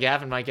 Yeah. Clint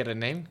McGavin might get a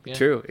name. Yeah.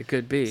 True, it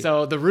could be.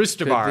 So The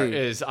Rooster Could Bar be.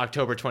 is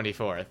October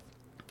 24th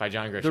by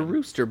John Grisham. The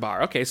Rooster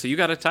Bar. Okay, so you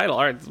got a title.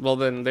 All right, well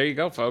then there you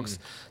go, folks.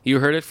 You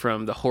heard it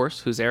from the horse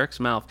who's Eric's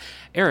mouth.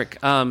 Eric,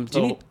 do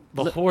you need...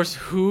 The horse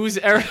who's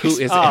Eric? Who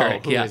is Oh,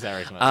 Eric? Who Yeah. is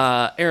Eric's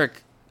mouth?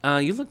 Eric,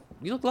 you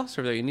look lost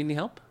over there. You need any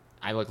help?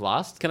 I look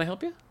lost? Can I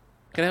help you?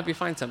 Can I help you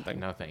find something?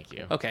 No, thank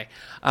you. Okay.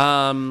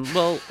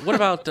 Well, what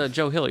about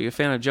Joe Hill? Are you a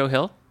fan of Joe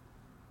Hill?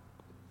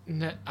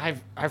 No,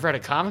 I've read a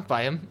comic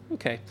by him.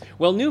 Okay.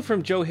 Well, new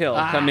from Joe Hill,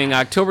 coming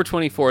October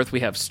 24th,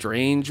 we have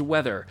Strange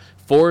Weather,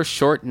 4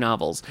 short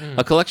novels,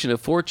 a collection of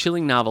 4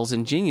 chilling novels,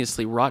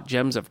 ingeniously wrought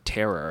gems of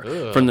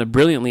terror from the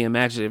brilliantly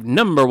imaginative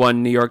 #1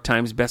 New York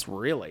Times best.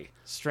 Really?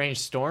 Strange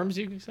Storms,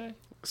 you could say?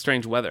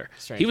 Strange Weather.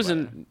 Strange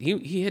Weather.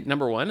 He hit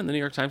 #1 in the New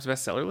York Times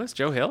bestseller list.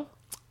 Joe Hill.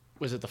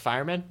 Was it The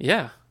Fireman?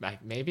 Yeah.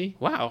 Maybe.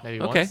 Wow. Maybe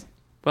okay. once.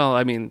 Well,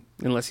 I mean,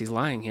 unless he's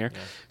lying here.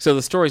 So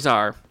the stories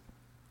are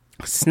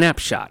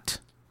Snapshot,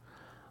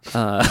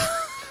 You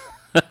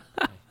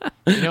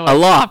know what?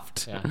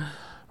 Aloft, Yeah.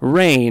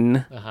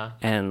 Rain,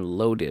 and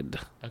Loaded.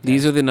 Okay.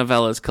 These are the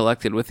novellas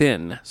collected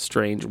within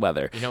Strange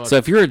Weather. You know what, so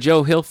if you're a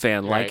Joe Hill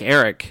fan like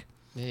Eric,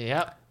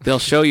 yep, they'll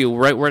show you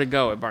right where to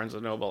go at Barnes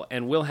 & Noble,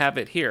 and we'll have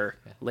it here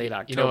late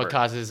October. You know what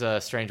causes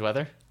strange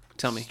weather?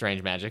 Tell me.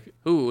 Strange magic.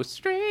 Ooh,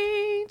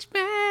 strange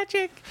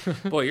magic.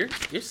 Boy,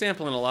 you're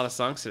sampling a lot of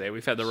songs today.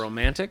 We've had the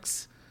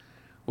Romantics.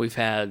 We've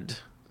had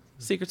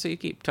Secrets That You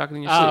Keep Talking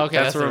in Your Sleep. Oh, okay,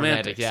 that's the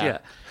Romantics.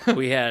 Romantic, Yeah.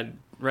 We had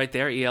right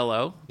there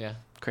ELO. Yeah.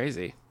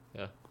 Crazy.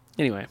 Yeah.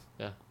 Anyway,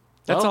 Yeah.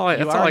 that's Well, all I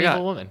you got. are an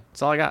evil woman.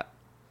 That's all I got.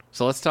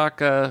 So let's talk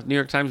New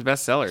York Times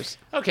bestsellers.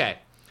 Okay.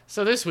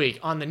 So this week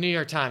on the New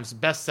York Times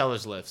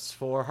bestsellers lists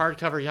for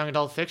hardcover young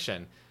adult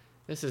fiction,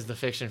 this is the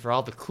fiction for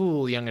all the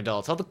cool young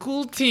adults, all the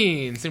cool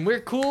teens, and we're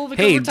cool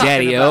because Hey, we're talking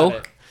Daddy-O, about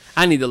it.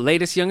 I need the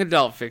latest young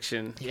adult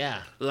fiction.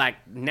 Yeah. Like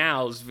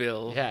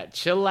Nowsville. Yeah.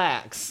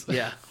 Chillax.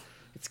 Yeah.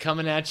 It's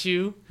coming at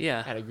you.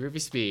 Yeah. At a groovy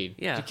speed.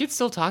 Yeah. Do kids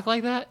still talk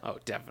like that? Oh,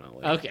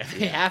 definitely. Okay.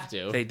 They have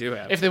to. They do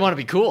have if they want to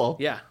be cool.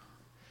 Yeah.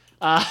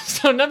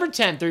 So number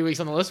 10, 3 weeks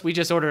on the list, we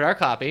just ordered our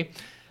copy.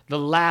 The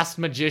Last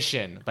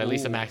Magician by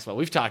Lisa Maxwell.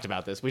 We've talked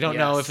about this. We don't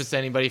know if it's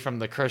anybody from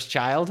The Cursed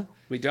Child.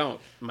 We don't.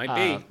 Might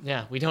be.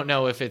 Yeah, we don't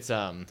know if it's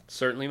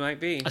Certainly might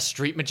be. a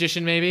street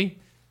magician, maybe.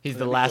 He's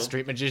the last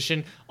street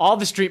magician. All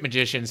the street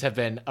magicians have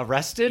been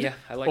arrested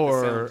I like the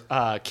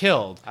or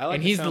killed. I like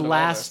and the he's the sound of all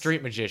last this.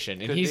 street magician.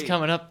 And Could he's be.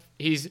 coming up.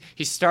 He's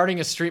starting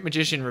a street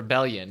magician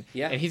rebellion.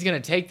 Yeah. And he's going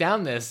to take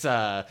down this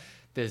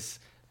this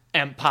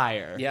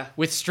empire Yeah.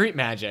 with street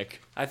magic.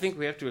 I think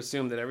we have to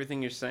assume that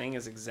everything you're saying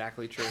is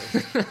exactly true.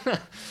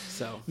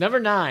 So, Number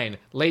 9,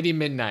 Lady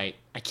Midnight.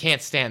 I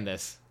can't stand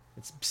this.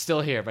 It's Still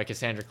Here by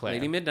Cassandra Clare.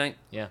 Lady Midnight.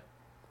 Yeah.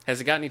 Has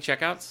it got any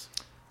checkouts?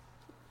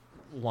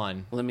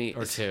 1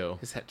 or 2.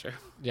 Is that true?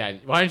 Yeah.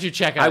 Why don't you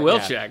check out? I will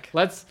yeah. check.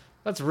 Let's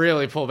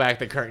really pull back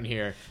the curtain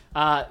here.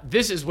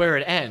 This Is Where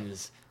It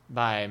Ends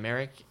by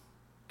Merrick.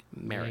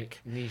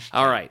 Nishka.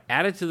 All right.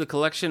 Added to the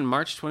collection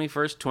March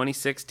 21st,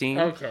 2016.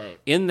 Okay.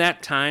 In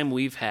that time,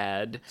 we've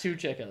had 2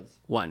 checkouts.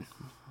 1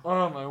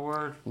 Oh my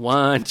word.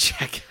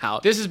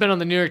 checkout. This has been on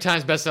the New York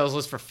Times bestsellers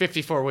list for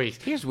 54 weeks.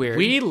 Here's weird.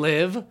 We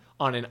live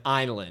on an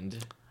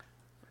island.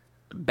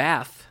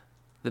 Bath.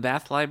 The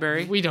Bath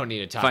Library. We don't need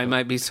to talk if I about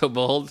might be so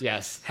bold.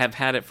 Yes. Have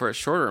had it for a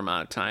shorter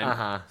amount of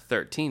time.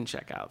 13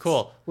 checkouts.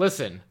 Cool.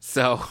 Listen,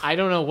 So I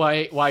don't know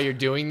why you're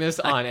doing this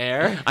on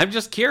air. I'm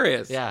just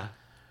curious. Yeah.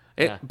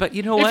 But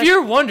you know what? If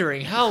you're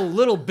wondering how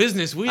little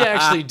business we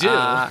actually do.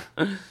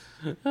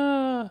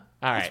 All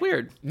right. It's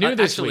weird. New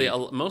this Actually,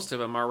 week. most of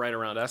them are right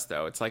around us,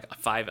 though. It's like a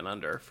 5 and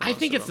under. For I most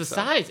think of it's the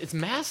them, so. size. It's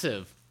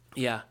massive.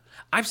 Yeah.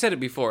 I've said it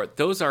before.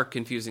 Those are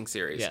confusing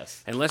series.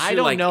 Yes. Unless I you're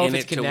don't like know in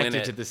if it's it to win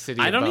connected it. to the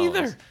city I of don't Bones.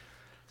 either.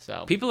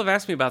 So People have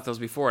asked me about those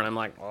before, and I'm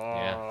like,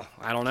 Yeah.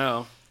 I don't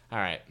know. All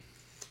right.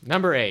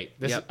 Number 8.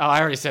 Yep. I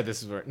already said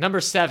this is where.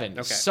 Number 7.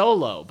 Okay.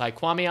 Solo by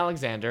Kwame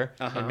Alexander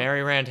and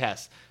Mary Rand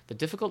Hess. The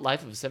difficult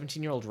life of a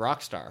 17-year-old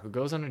rock star who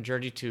goes on a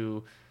journey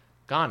to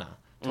Ghana,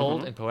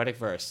 told in poetic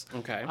verse.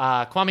 Okay.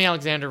 Kwame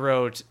Alexander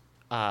wrote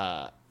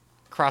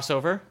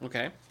Crossover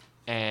Okay.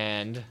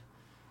 and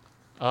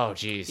oh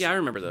geez. Yeah, I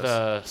remember those.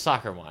 The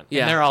soccer one.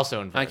 Yeah. And they're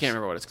also in verse. I can't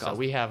remember what it's called. So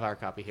we have our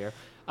copy here.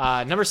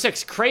 Number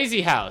 6,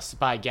 Crazy House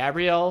by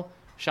Gabrielle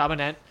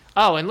Chabonet.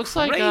 Oh, and looks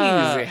like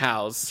Crazy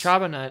House.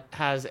 Chabonet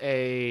has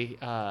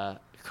a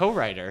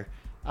co-writer,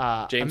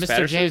 James Mr.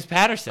 Patterson? James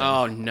Patterson.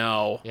 Oh,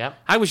 no. Yep.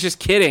 I was just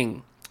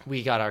kidding.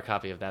 We got our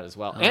copy of that as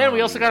well. And we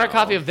also got our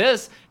copy of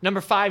this.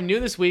 Number 5, new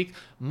this week,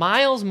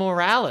 Miles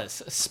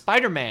Morales,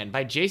 Spider-Man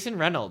by Jason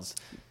Reynolds.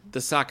 The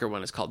soccer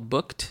one is called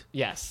Booked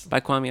Yes. by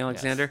Kwame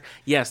Alexander.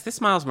 Yes,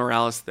 this Miles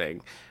Morales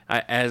thing,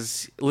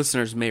 as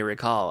listeners may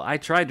recall, I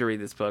tried to read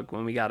this book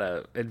when we got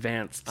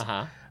advanced,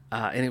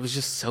 and it was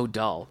just so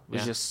dull. It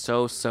was just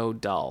so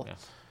dull. Yeah.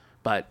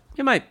 But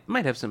it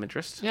might have some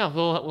interest. Yeah,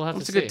 we'll have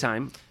It's to a see. good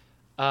time.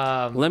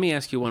 Um, Let me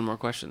ask you one more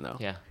question, though.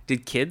 Yeah.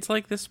 Did kids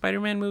like this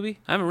Spider-Man movie?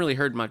 I haven't really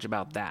heard much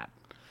about that.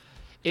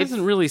 It It's-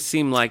 doesn't really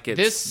seem like it's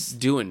this-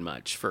 doing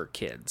much for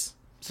kids.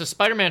 So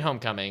Spider-Man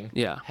Homecoming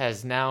Yeah.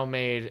 has now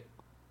made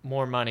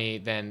more money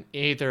than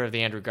either of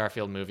the Andrew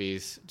Garfield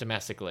movies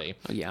domestically.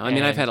 Yeah, I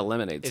mean, I've And had a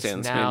lemonade it's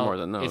stand that's made more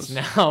than those.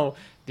 It's now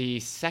the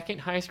second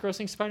highest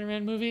grossing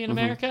Spider-Man movie in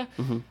America.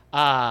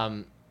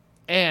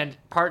 And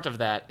part of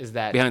that is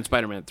that Behind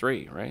Spider-Man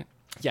 3, right?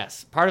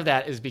 yes, part of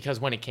that is because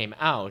when it came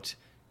out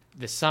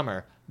this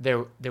summer,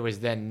 there was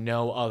then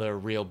no other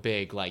real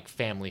big like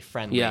family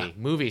friendly Yeah.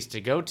 movies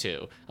to go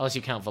to unless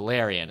you count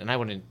Valerian, and I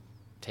wouldn't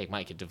take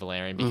my kid to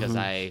Valerian because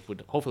I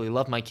would hopefully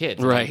love my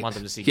kids. And I want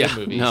them to see good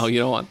movies. No, you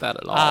don't want that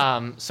at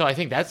all. So I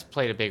think that's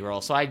played a big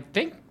role. So I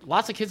think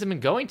lots of kids have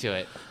been going to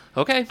it.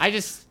 Okay. I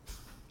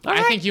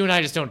right. think you and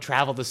I just don't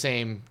travel the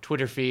same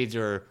Twitter feeds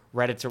or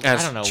Reddits or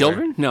As I don't know.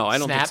 children? where- No, I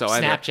don't think so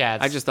either. Snapchats.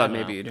 I just thought don't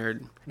maybe know. you'd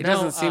heard. It No,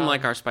 doesn't seem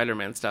like our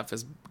Spider-Man stuff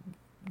has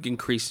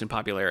increased in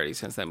popularity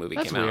since that movie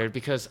That's came weird out.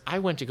 because I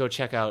went to go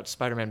check out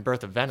Spider-Man: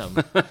 Birth of Venom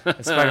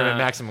and Spider-Man: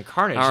 Maximum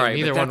Carnage, All and right,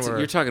 neither but one were.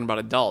 you're talking about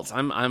adults.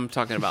 I'm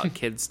talking about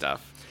kid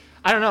stuff.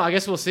 I don't know. I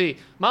guess we'll see.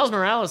 Miles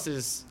Morales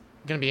is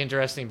going to be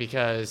interesting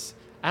because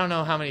I don't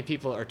know how many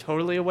people are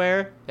totally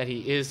aware that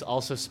he is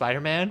also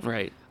Spider-Man.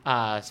 Right.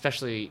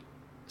 Especially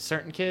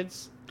certain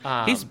kids.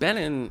 He's been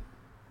in...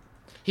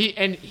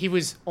 He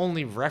was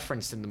only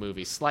referenced in the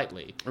movie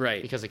slightly.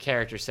 Right. Because the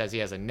character says he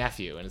has a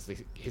nephew, and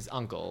his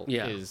uncle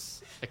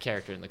is a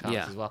character in the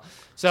comics as well.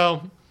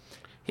 So,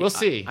 we'll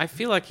see. I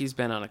feel like he's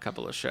been on a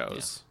couple of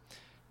shows. Yeah.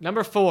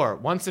 Number 4,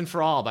 Once and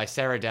For All by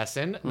Sarah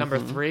Dessen. Number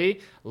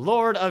 3,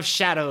 Lord of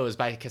Shadows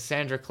by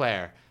Cassandra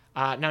Clare.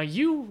 Now,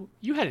 you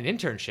had an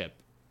internship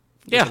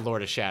with the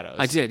Lord of Shadows.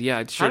 I did,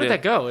 yeah. How did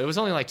that go? It was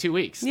only like 2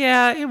 weeks.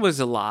 Yeah, it was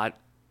a lot.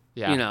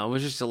 Yeah. You know, it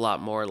was just a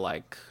lot more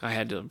like I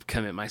had to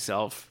commit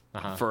myself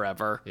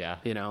forever. Yeah.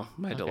 You know,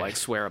 I had to like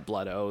swear a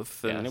blood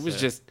oath. And it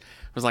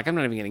was like, I'm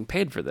not even getting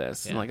paid for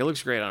this. And like, it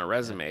looks great on a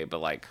resume, but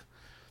like,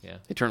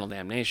 Eternal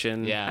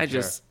Damnation. Yeah. I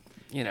just,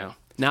 you know,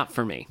 not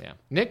for me. Yeah.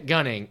 Nick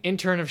Gunning,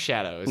 Intern of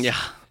Shadows. Yeah.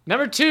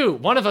 Number 2,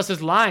 One of Us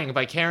is Lying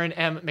by Karen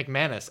M.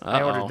 McManus.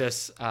 I ordered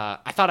this.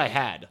 I thought I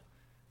had,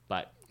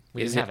 but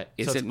we didn't have it.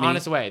 So it's on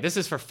its way. This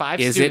is for 5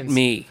 students. Is it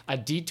me? A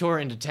detour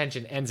in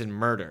detention ends in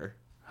murder.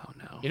 Oh,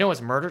 no. You know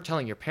what's murder?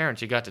 Telling your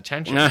parents you got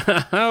detention.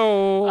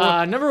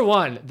 Oh. Number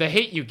 1, The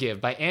Hate You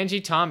Give by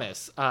Angie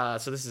Thomas.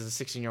 So this is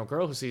a 16-year-old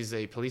girl who sees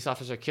a police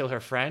officer kill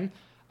her friend.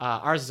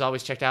 Ours is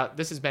always checked out.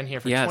 This has been here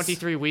for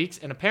 23 weeks,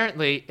 and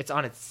apparently it's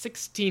on its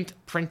 16th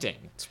printing.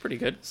 It's pretty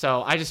good.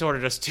 So I just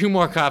ordered us 2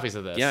 more copies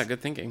of this. Yeah, good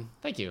thinking.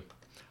 Thank you.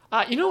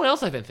 You know what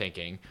else I've been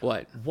thinking?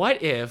 What?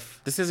 What if...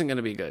 This isn't going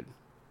to be good.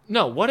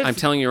 No, what if... I'm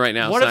telling you right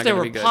now, what it's if not there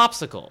were gonna be good.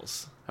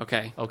 popsicles?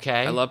 Okay.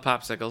 Okay? I love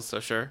popsicles, so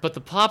sure. But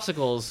the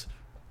popsicles...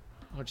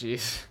 Oh,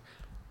 jeez.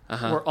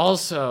 Were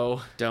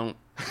also... Don't...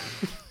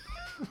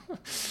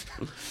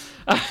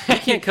 You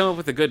can't come up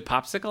with a good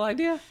popsicle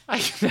idea? I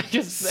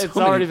guess it's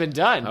already been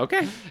done. Okay.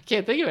 I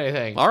can't think of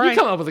anything. All right. You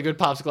come up with a good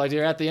popsicle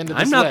idea at the end of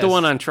this I'm not list. the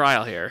one on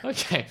trial here.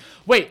 Okay.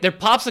 Wait, they're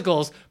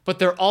popsicles, but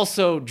they're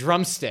also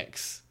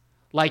drumsticks.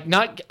 Like,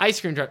 not ice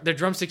cream they're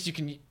drumsticks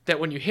that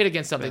when you hit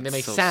against something, That's they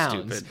make so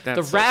sounds. stupid.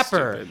 That's so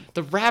stupid.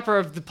 The wrapper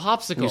of the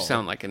popsicle. You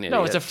sound like an idiot.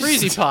 No, it's a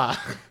Freezy Pop.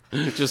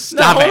 Just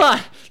stop it. Hold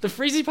on. The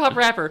Freezy Pop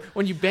wrapper,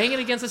 when you bang it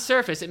against the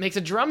surface, it makes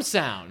a drum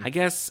sound. I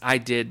guess I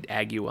did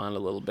egg you on a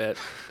little bit.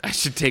 I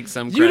should take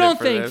some credit You don't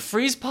for think this.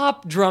 Freeze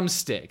Pop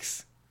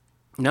drumsticks?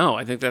 No,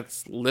 I think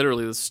that's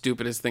literally the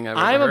stupidest thing I've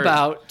ever I'm heard.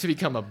 about to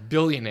become a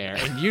billionaire,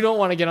 and you don't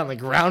want to get on the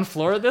ground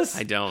floor of this?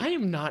 I don't. I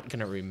am not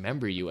going to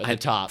remember you at the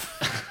top.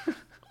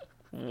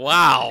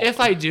 Wow. If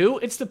I do,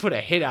 it's to put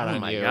a hit out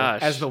on my you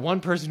gosh. as the one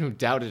person who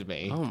doubted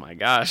me. Oh my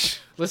gosh.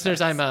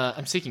 Listeners,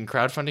 I'm seeking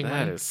crowdfunding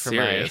money is for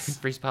serious. my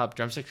Freeze Pop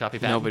drumstick copy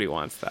patent. Nobody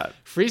wants that.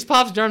 Freeze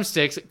Pop's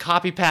drumsticks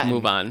copy patent.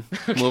 Move on.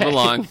 Move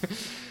along.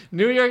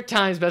 New York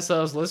Times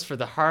bestsellers list for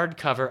the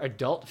hardcover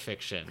adult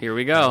fiction. Here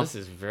we go. Now, this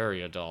is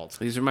very adult.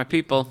 These are my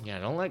people. Yeah,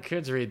 don't let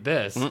kids read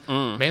this.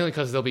 Mainly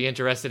because they'll be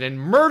interested in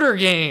Murder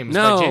Games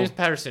by James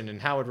Patterson and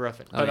Howard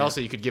Ruffin. But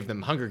also you could give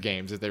them Hunger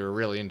Games if they were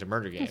really into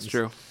murder games. That's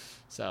true.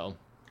 So,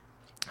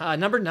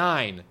 number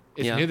 9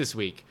 is new this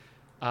week.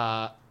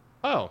 I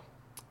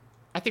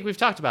think we've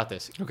talked about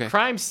this. Okay.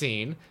 Crime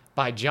Scene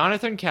by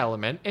Jonathan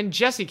Kellerman and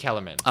Jesse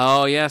Kellerman.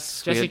 Oh,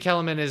 yes. Jesse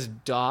Kellerman is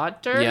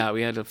daughter? Yeah,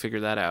 we had to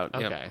figure that out.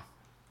 Okay.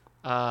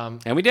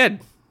 Yep. And we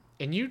did.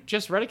 And you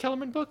just read a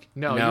Kellerman book?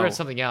 No, No. you read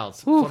something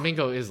else. Whew.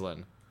 Flamingo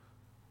Island.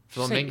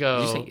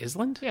 Flamingo. Did you say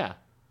Island? Yeah.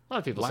 A lot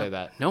of people say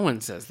that. No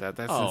one says that.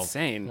 That's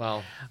insane.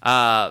 Well,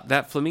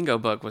 that Flamingo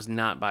book was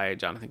not by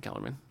Jonathan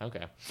Kellerman.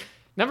 okay.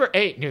 Number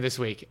 8 new this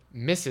week,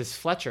 Mrs.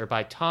 Fletcher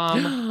by Tom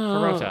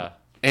Perrotta.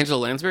 Angela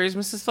Lansbury's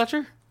Mrs.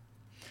 Fletcher?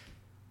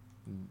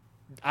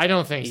 I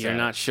don't think so. You're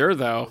not sure,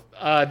 though.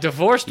 A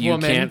divorced You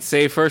woman. can't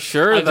say for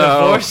sure, a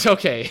though.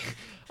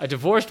 A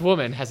divorched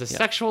woman has a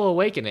sexual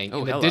awakening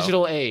in the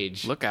digital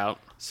age. Look out.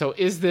 So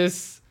is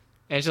this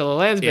Angela It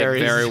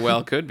Lansbury's very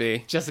well could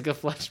be. Jessica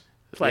Fletcher?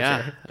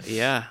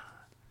 Yeah.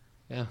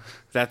 Yeah.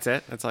 That's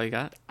it? That's all you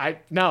got?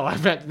 No,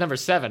 I'm at number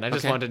 7. I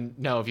just Okay. wanted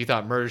to know if you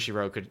thought Murder, She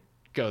Wrote could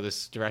go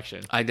this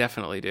direction. I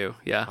definitely do.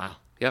 Yeah. Wow.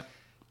 Yep.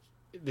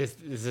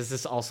 Is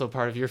this also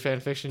part of your fan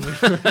fiction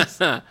universe?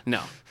 No.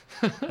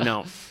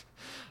 No.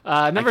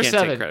 Number I can't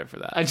 7. take credit for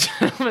that. A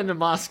Gentleman to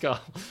Moscow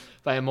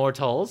by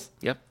Immortals.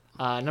 Yep.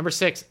 Number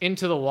 6,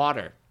 Into the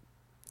Water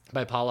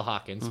by Paula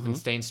Hawkins. Been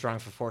staying strong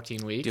for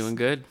 14 weeks. Doing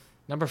good.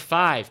 Number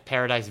 5,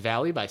 Paradise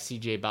Valley by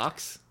C.J.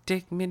 Box.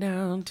 Take me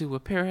down to a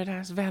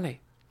paradise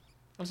valley.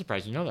 I'm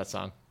surprised you know that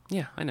song.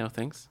 Yeah, I know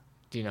things.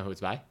 Do you know who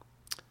it's by?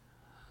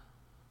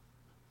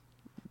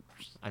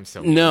 I'm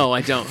so No,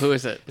 I don't. Who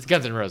is it? It's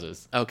Guns N'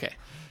 Roses. Okay.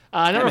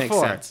 Number makes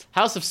 4, sense.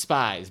 House of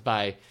Spies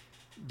by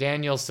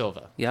Daniel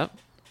Silva. Yep.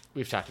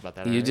 We've talked about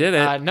that You already. did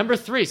it. Number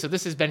 3, so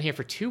this has been here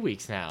for 2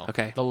 weeks now.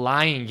 Okay. The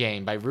Lying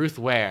Game by Ruth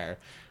Ware,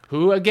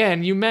 who,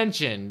 again, you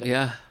mentioned.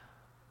 Yeah.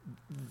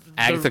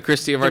 Agatha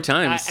Christie of our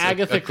times.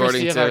 Agatha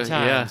according Christie of to, our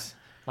times.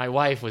 Yeah. My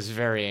wife was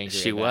very angry.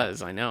 She at that.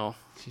 was, I know.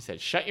 She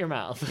said, "Shut your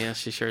mouth." Yeah,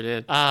 she sure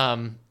did.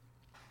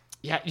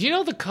 Yeah, you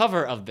know the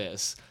cover of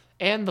this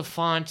and the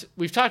font.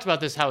 We've talked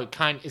about this how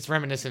it's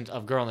reminiscent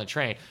of Girl on the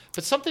Train,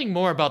 but something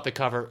more about the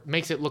cover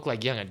makes it look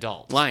like young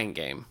adult. Lying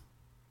Game.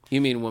 You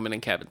mean Woman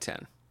in Cabin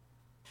 10.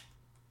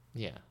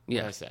 Yeah. Yeah.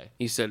 What did I say?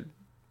 You said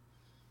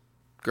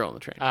Girl on the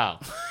Train. Oh.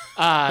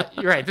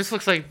 You're right. This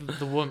looks like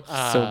the woman.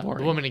 So boring.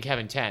 The woman in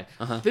Kevin 10.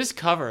 This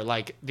cover,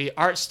 like the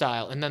art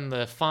style, and then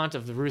the font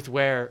of the Ruth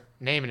Ware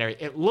name and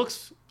everything. It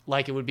looks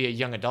like it would be a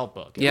young adult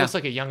book. It looks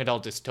like a young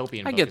adult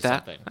dystopian book. I get or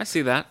that. Something. I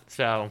see that.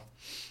 So,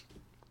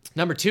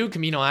 number 2,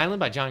 Camino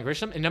Island by John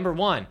Grisham, and number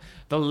 1,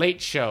 The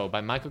Late Show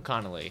by Michael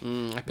Connelly.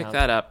 I picked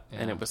that up,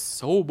 and it was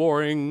so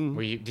boring.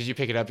 Did you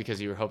pick it up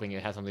because you were hoping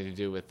it had something to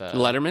do with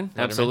Letterman?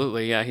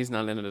 Absolutely, yeah. He's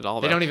not in it at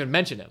all. They don't even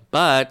mention him.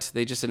 But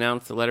they just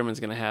announced that Letterman's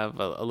going to have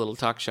a little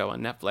talk show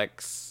on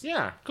Netflix.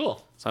 Yeah,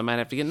 cool. So I might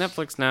have to get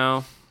Netflix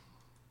now.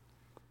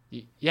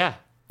 Yeah,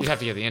 you'd have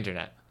to get the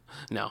internet.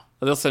 No,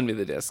 they'll send me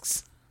the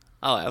discs.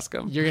 I'll ask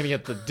them. You're gonna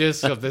get the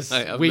disc of this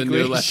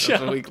weekly the new show.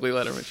 The weekly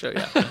Letterman show.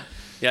 Yeah,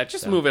 yeah.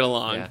 Just move it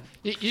along. Yeah.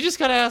 You just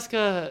gotta ask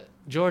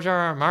George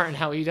R.R. Martin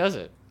how he does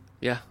it.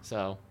 Yeah,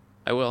 so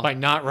I will. By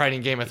not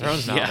writing Game of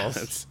Thrones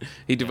novels.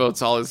 He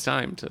devotes all his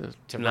time to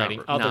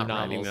writing other novels.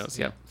 Writing those.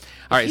 Yeah.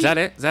 All right, is that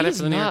it? Is that it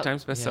for the New York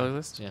Times bestseller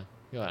list? Yeah.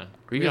 Go on.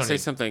 Were you gonna say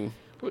something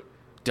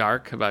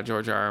dark about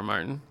George R.R.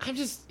 Martin?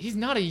 He's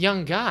not a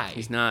young guy.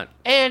 He's not.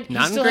 And he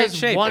not still in great has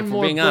shape, one if more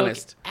we're being book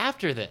honest.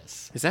 after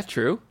this. Is that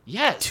true?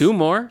 Yes. 2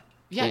 more?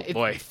 Yeah, oh,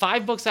 boy.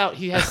 5 books out.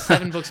 He has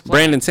 7 books planned.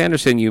 Brandon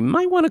Sanderson, you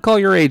might want to call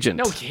your agent.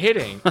 No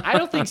kidding. I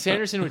don't think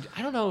Sanderson would.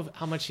 I don't know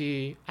how much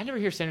I never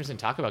hear Sanderson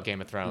talk about Game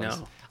of Thrones.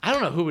 No. I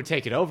don't know who would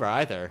take it over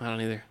either. I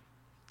don't either.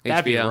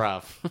 That'd be HBO.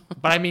 rough.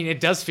 But I mean, it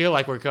does feel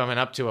like we're coming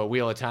up to a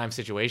Wheel of Time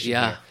situation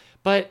Yeah. here.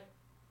 But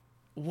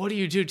what do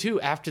you do too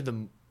after the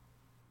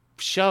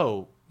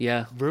show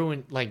Yeah.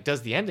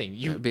 does the ending?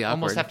 You It'd be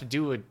almost awkward. have to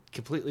do a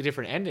completely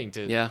different ending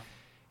to. Yeah.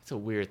 It's a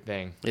weird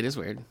thing. It is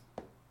weird.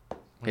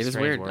 What a It is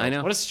strange weird. world. I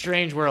know. What a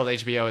strange world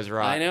HBO has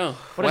wrought. I know.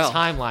 What a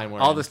timeline we're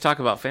all in. this talk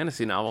about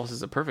fantasy novels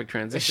is a perfect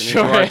transition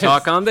Sure into our is.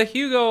 talk on the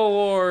Hugo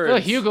Awards. The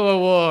Hugo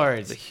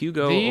Awards. The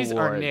Hugo These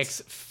are Awards.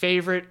 Nick's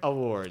favorite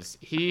awards.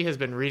 He has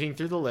been reading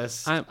through the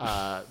list, I'm-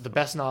 the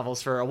best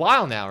novels for a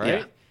while now,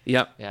 right?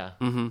 Yep. Yeah.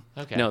 Mm-hmm.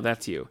 Okay. No,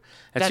 that's you.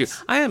 That's you.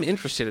 I am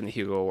interested in the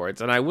Hugo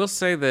Awards, and I will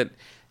say that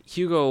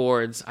Hugo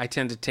Awards I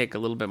tend to take a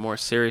little bit more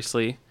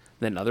seriously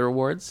than other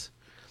awards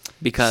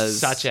because,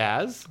 Such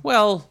as?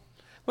 well,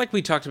 like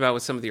we talked about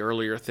with some of the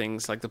earlier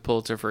things, like the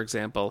Pulitzer, for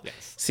example,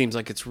 Yes. seems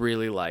like it's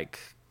really like,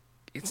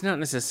 it's not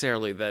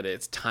necessarily that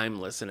it's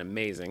timeless and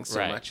amazing so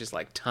Right. much as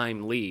like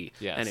timely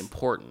Yes. and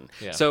important.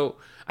 Yeah. So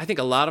I think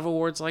a lot of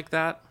awards like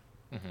that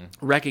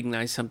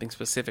recognize something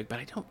specific, but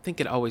I don't think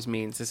it always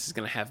means this is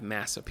going to have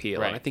mass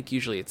appeal. Right. And I think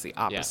usually it's the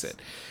opposite.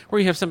 Where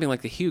you have something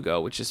like the Hugo,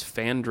 which is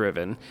fan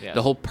driven, Yes.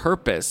 the whole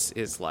purpose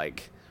is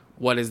like,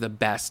 what is the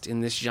best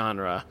in this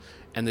genre?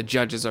 And the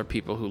judges are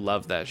people who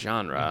love that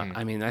genre.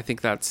 I mean, I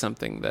think that's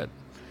something that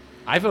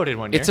I voted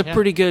one year. it's a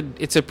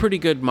pretty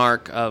good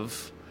mark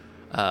of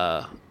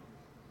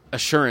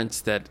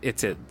assurance that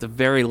it's at the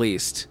very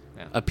least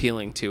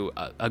appealing to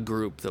a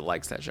group that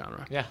likes that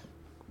genre. Yeah.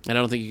 And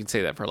I don't think you can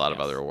say that for a lot of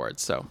other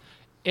awards. So,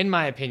 In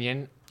my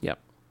opinion, yep.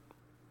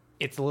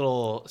 it's a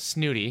little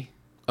snooty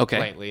Okay.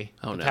 lately.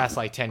 Oh, the no. past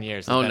like 10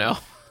 years. Oh, no.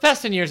 The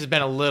past 10 years has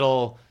been a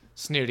little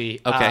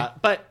snooty. Okay.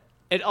 But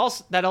that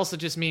also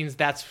just means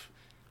that's,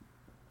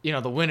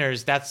 the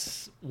winners,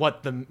 that's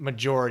what the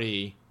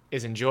majority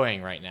is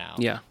enjoying right now.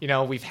 Yeah.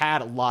 We've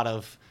had a lot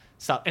of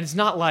stuff. And it's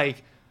not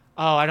like,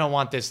 oh, I don't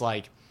want this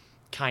like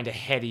kind of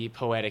heady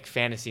poetic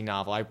fantasy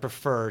novel. I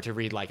prefer to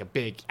read like a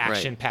big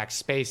action-packed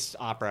space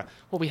opera.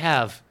 Well, we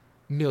have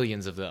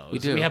millions of those. We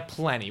do. We have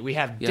plenty. We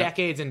have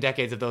decades and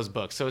decades of those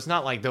books. So it's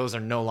not like those are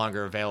no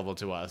longer available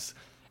to us.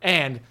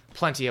 And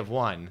plenty have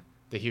won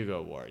the Hugo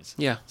Awards.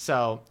 Yeah.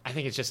 So I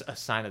think it's just a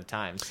sign of the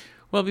times.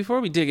 Well,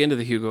 before we dig into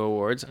the Hugo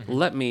Awards,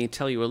 let me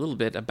tell you a little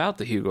bit about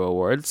the Hugo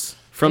Awards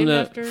from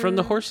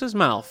the horse's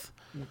mouth.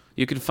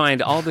 You can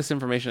find all this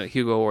information at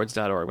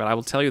HugoAwards.org, but I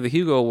will tell you the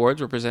Hugo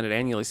Awards were presented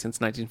annually since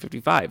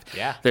 1955.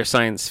 Yeah. They're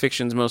science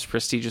fiction's most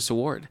prestigious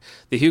award.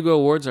 The Hugo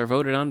Awards are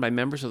voted on by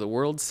members of the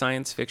World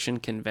Science Fiction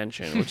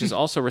Convention, which is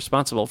also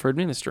responsible for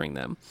administering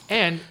them.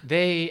 And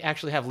they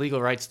actually have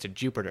legal rights to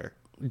Jupiter.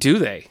 Do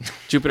they?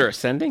 Jupiter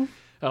Ascending?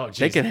 Oh, geez.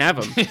 They can have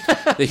them.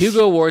 The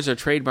Hugo Awards are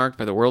trademarked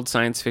by the World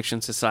Science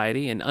Fiction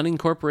Society, an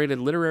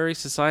unincorporated literary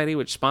society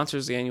which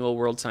sponsors the annual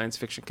World Science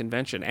Fiction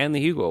Convention and the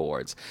Hugo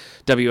Awards.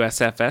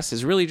 WSFS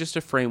is really just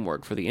a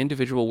framework for the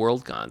individual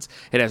Worldcons.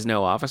 It has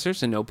no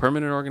officers and no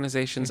permanent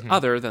organizations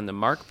other than the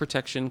Mark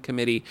Protection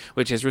Committee,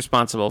 which is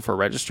responsible for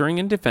registering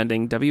and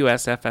defending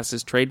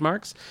WSFS's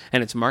trademarks,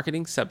 and its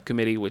marketing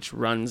subcommittee, which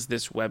runs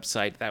this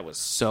website. That was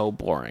so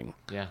boring.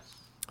 Yeah.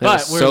 That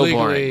But was so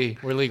boring.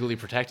 we're legally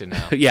protected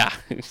now. Yeah.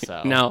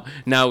 So.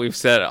 Now we've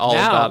said all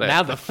about it.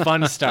 Now the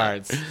fun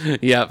starts.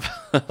 Yep.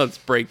 Let's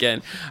break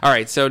in. All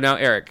right. So now,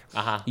 Eric,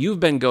 Uh-huh. you've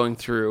been going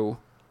through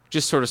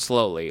just sort of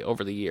slowly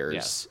over the years,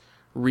 Yes.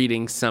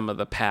 reading some of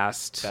the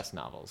past Best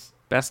novels.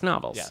 best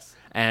novels. Yes.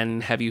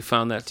 And have you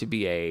found that to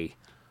be a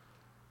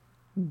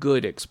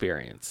good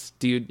experience?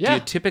 Do you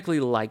typically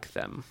like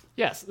them?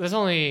 Yes. There's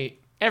only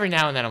every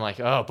now and then I'm like,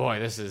 oh boy,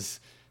 this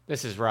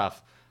is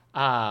rough.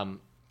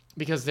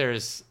 Because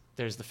there's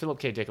the Philip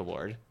K. Dick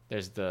Award.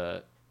 There's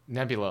the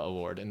Nebula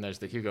Award and there's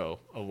the Hugo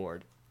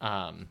Award.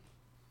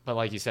 But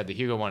like you said, the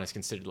Hugo one is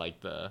considered like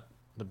the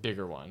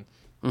bigger one.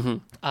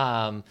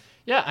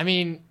 Yeah, I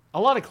mean, a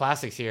lot of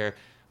classics here.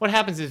 What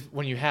happens is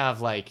when you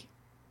have like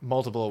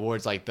multiple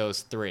awards like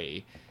those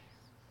three,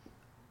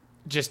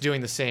 just doing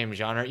the same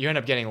genre, you end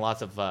up getting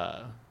lots of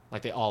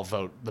like they all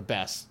vote the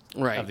best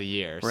of the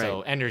year. Right.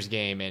 So Ender's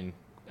Game and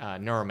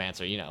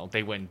Neuromancer,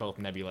 they win both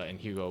Nebula and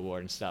Hugo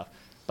Award and stuff.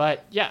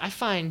 But yeah, I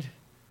find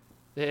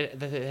they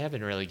have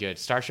been really good.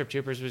 Starship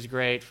Troopers was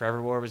great.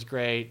 Forever War was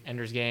great.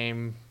 Ender's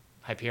Game,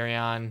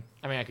 Hyperion.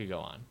 I mean, I could go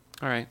on.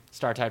 All right.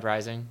 Star Tide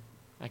Rising.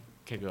 I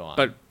could go on.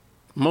 But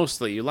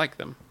mostly you like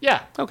them.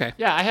 Yeah. Okay.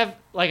 Yeah, I have,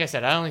 like I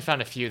said, I only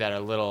found a few that are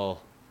a little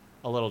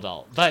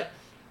dull. But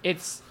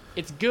it's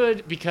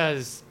good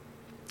because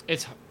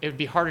it would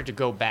be harder to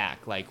go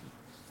back. Like,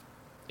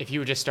 if you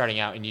were just starting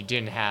out and you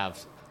didn't have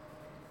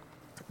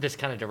this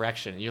kind of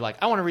direction, you're like,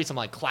 I want to read some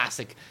like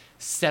classic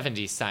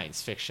 70s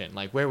science fiction.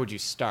 Like, where would you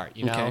start,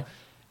 you know? Okay.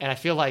 And I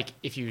feel like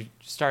if you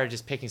started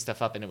just picking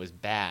stuff up and it was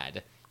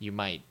bad,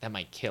 that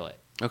might kill it.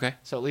 Okay.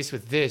 So at least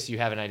with this, you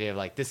have an idea of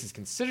like, this is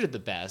considered the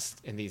best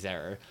in these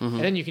era. And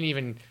then you can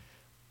even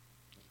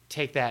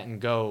take that and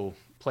go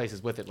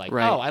places with it. Like,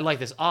 right. oh, I like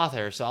this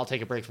author, so I'll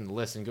take a break from the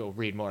list and go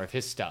read more of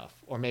his stuff.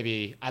 Or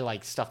maybe I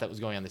like stuff that was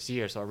going on this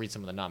year, so I'll read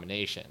some of the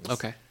nominations.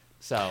 Okay.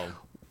 So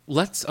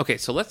let's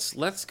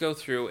go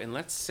through and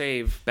let's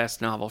save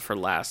best novel for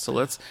last. So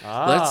let's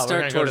we're start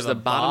gonna go towards to the the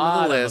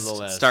bottom of the bottom list.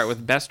 list. Start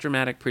with best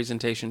dramatic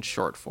presentation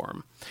short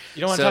form.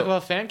 you don't want to talk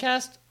about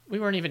Fancast? We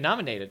weren't even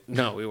nominated.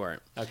 No, we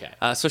weren't. Okay.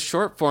 So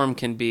short form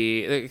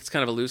it's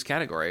kind of a loose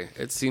category.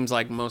 It seems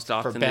like most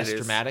often For best it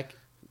is dramatic?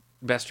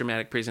 best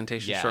dramatic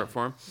presentation short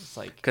form. It's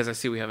like, Because I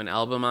see we have an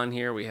album on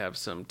here. We have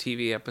some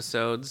TV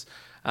episodes.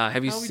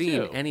 Have you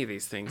seen do. any of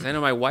these things? I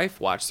know my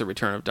wife watched The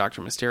Return of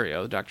Dr.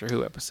 Mysterio, the Doctor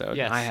Who episode.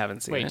 yes. I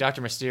haven't seen it. Wait,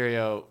 Dr.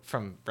 Mysterio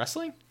from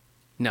wrestling?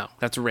 No,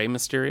 that's Rey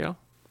Mysterio.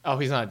 Oh,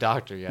 he's not a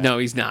doctor yet. No,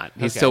 he's not.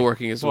 He's Okay. still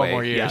working his 4 way.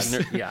 more years.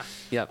 Yeah.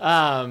 Yep.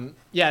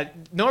 Yeah,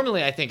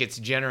 normally I think it's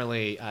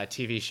generally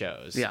TV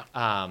shows.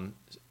 Yeah.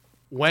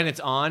 When it's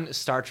on,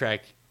 Star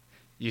Trek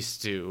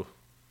used to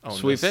own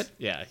Sweep this. it?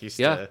 Yeah, used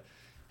Yeah. to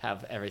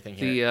have everything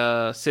here.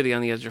 The City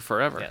on the Edge of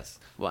Forever. Yes.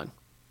 One.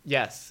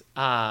 Yes.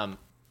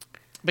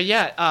 But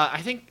yeah,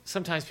 I think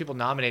sometimes people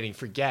nominating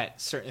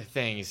forget certain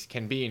things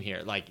can be in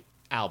here, like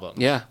albums.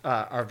 Yeah.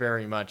 Are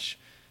very much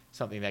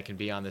something that can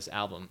be on this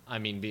album. I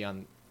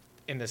mean,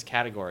 in this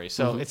category.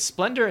 So it's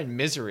Splendor and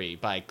Misery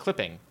by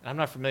Clipping. I'm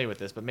not familiar with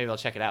this, but maybe I'll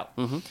check it out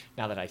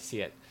now that I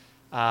see it.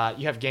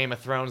 You have Game of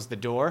Thrones The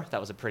Door. That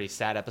was a pretty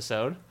sad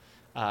episode.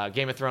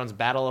 Game of Thrones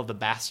Battle of the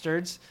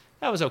Bastards.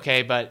 That was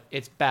okay, but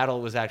its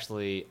battle was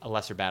actually a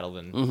lesser battle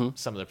than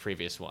some of the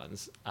previous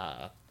ones.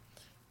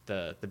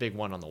 The big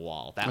one on the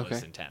wall. That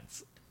was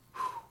intense.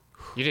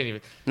 You didn't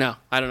even... No,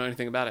 I don't know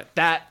anything about it.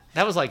 That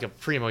was like a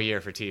primo year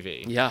for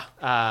TV. Yeah.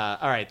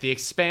 All right, The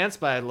Expanse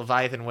by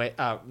Leviathan Wake.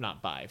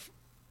 Not Bive.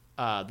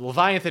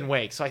 Leviathan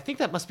Wake. So I think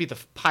that must be the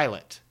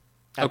pilot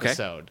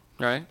episode.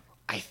 Okay. Right.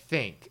 I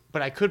think,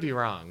 but I could be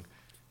wrong.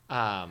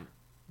 But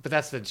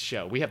that's the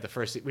show. We have the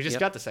first. We just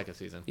got the second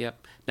season.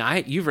 Yep. Now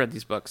you've read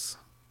these books.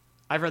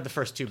 I've read the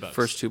first 2 books.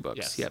 First 2 books.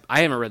 Yes. Yep.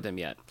 I haven't read them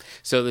yet.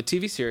 So the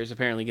TV series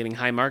apparently getting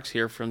high marks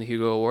here from the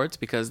Hugo Awards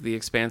because The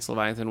Expanse,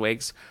 Leviathan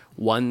Wakes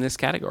won this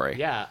category.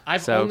 Yeah,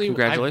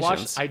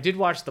 congratulations. I did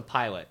watch the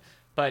pilot,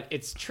 but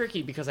it's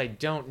tricky because I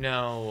don't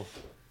know.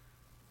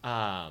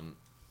 I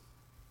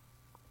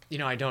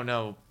don't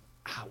know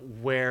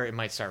where it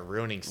might start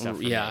ruining stuff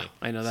for me. Yeah,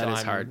 I know that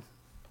is hard.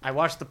 I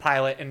watched the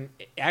pilot, and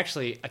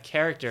actually, a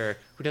character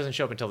who doesn't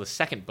show up until the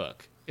second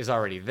book is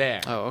already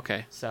there. Oh,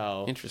 okay.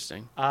 So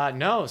interesting.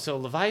 No, so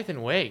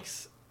Leviathan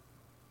Wakes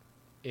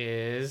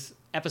is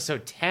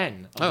episode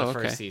 10 of the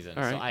first season.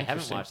 All right, so I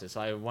haven't watched it, so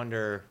I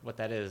wonder what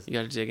that is. You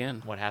got to dig in.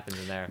 What happens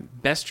in there?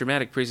 Best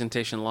dramatic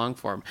presentation long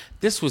form.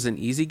 This was an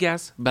easy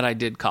guess, but I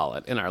did call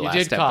it in our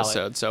last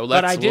episode. So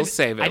we'll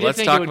save it.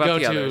 Let's talk about the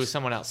others. I did think it would go to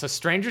someone else. So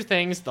Stranger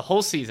Things, the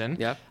whole season.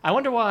 Yep. I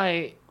wonder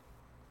why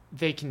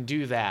they can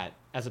do that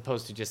as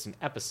opposed to just an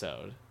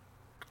episode.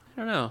 I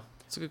don't know.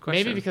 That's a good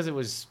question. Maybe because it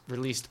was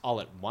released all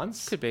at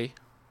once. Could be.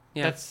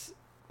 Yeah.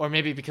 Or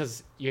maybe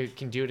because you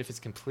can do it if it's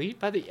complete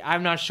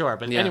I'm not sure.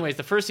 But anyways,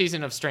 the first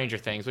season of Stranger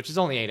Things, which is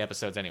only 8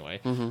 episodes anyway.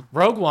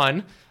 Rogue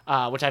One,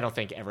 which I don't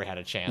think ever had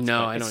a chance. No,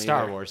 but I don't it's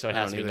Star either. Wars, so it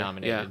has to be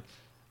nominated.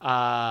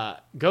 Yeah.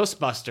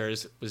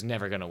 Ghostbusters was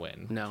never going to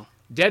win. No.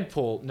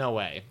 Deadpool, no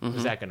way.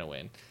 Was that going to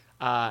win?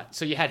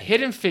 So you had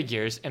Hidden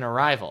Figures and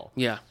Arrival.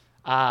 Yeah.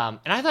 And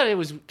I thought it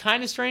was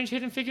kind of strange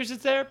Hidden Figures is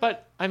there,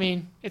 but I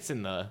mean, it's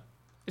in the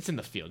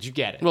field. You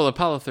get it. Well,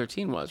 Apollo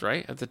 13 was,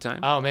 right, at the time?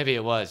 Oh, maybe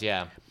it was,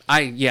 yeah.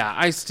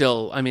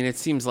 It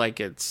seems like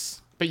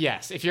it's... But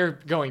yes, if you're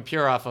going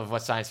pure off of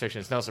what science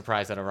fiction, it's no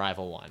surprise that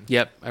Arrival won.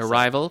 Yep,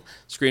 Arrival,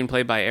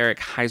 screenplay by Eric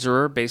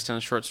Heiserer, based on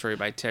a short story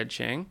by Ted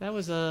Chiang. That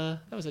was a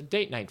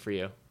date night for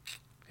you.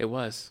 It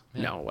was.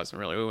 Yeah. No, it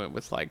wasn't really. We went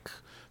with,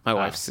 my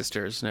wife's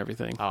sisters and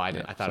everything. Oh, I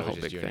thought it was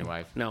just you and your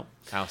wife. No.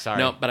 Oh, sorry.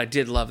 No, but I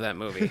did love that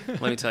movie.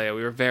 Let me tell you,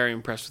 we were very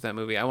impressed with that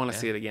movie. I want to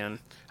see it again.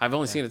 I've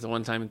only seen it the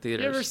one time in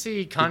theaters. You ever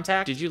see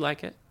Contact? Did you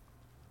like it?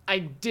 I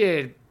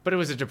did, but it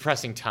was a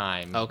depressing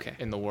time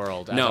in the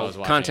world as I was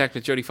watching Contact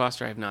with Jodie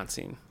Foster I have not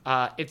seen.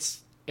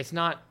 It's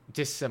not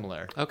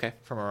dissimilar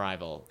from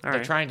Arrival.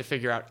 They're trying to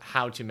figure out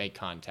how to make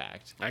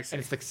contact. I see. And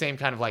it's the same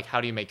kind of like,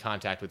 how do you make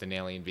contact with an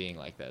alien being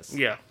like this?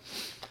 Yeah.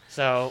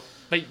 So,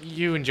 but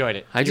you enjoyed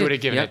it. You would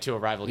have given it to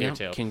Arrival here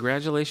too.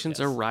 Congratulations,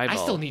 Arrival.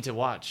 I still need to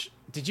watch.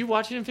 Did you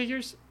watch it in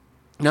figures?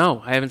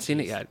 No, I haven't seen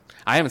it yet.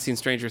 I haven't seen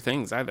Stranger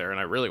Things either, and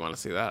I really want to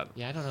see that.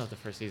 Yeah, I don't know if the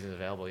first season is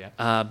available yet.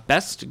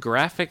 Best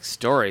graphic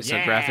story.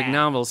 So graphic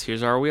novels.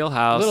 Here's our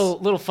wheelhouse.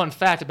 Little fun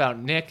fact about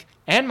Nick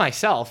and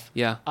myself.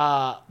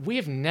 Yeah. We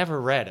have never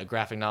read a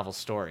graphic novel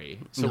story,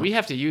 so we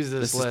have to use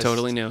this list. Is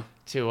totally new.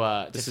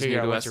 To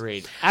figure out what to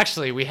read.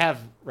 Actually, we have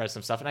read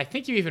some stuff, and I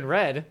think you even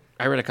read.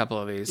 I read a couple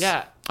of these.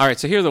 Yeah. All right,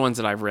 so here are the ones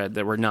that I've read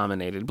that were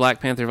nominated.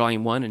 Black Panther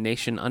Volume 1, A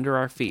Nation Under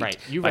Our Feet. Right,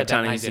 you read that,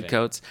 and I didn't.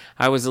 Coates.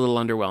 I was a little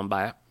underwhelmed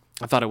by it.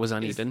 I thought it was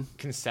uneven.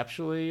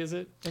 Conceptually, is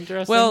it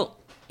interesting? Well,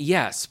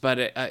 yes, but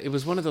it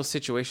was one of those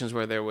situations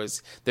where there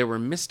were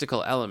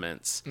mystical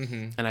elements,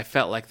 and I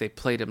felt like they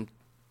played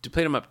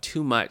them up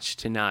too much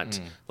to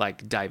not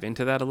like dive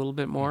into that a little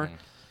bit more.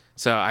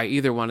 So I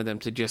either wanted them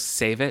to just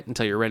save it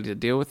until you're ready to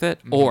deal with it,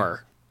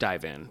 or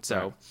dive in.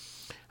 So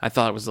I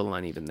thought it was a little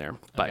uneven there,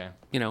 but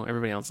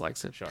everybody else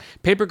likes it. Sure.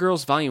 Paper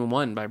Girls Volume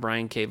 1 by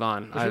Brian K.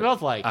 Vaughan. Which we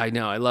both like. I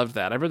know, I loved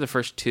that. I read the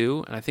first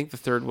two, and I think the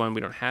third one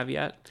we don't have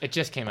yet. It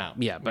just came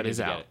out. Yeah, but it's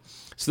out.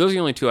 So those are the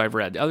only two I've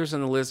read. The others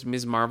on the list,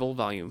 Ms. Marvel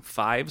Volume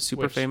 5,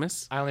 super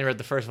famous. I only read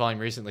the first volume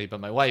recently, but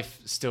my wife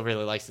still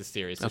really likes this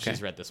series, so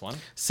she's read this one.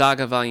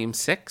 Saga Volume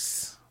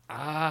 6.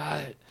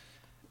 I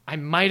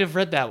might have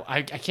read that.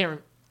 I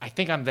can't. I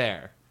think I'm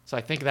there. So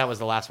I think that was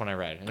the last one I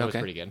read, and it was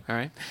pretty good. All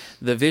right.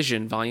 The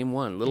Vision, Volume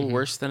 1, Little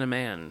Worse Than a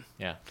Man.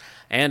 Yeah.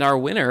 And our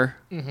winner,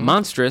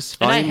 Monstrous,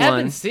 Volume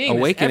 1,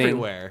 Awakening,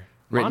 everywhere.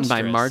 Written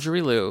by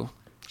Marjorie Liu.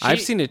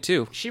 I've seen it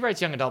too. She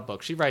writes young adult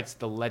books. She writes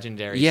the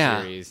Legendary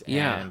series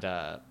and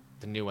the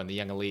new one, the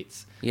Young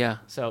Elites. Yeah.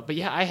 So, but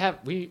yeah, I have.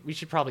 We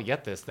should probably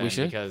get this then. We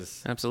should.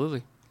 Because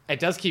absolutely. It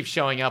does keep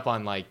showing up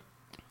on like,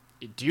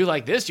 do you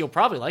like this? You'll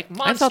probably like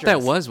Monstrous. I thought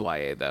that was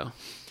YA though.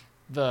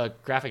 The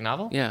graphic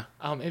novel? Yeah.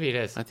 Oh, maybe it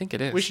is. I think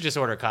it is. We should just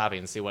order a copy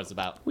and see what it's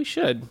about. We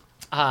should.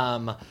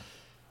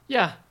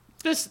 Yeah.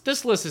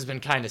 This list has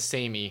been kind of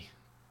samey.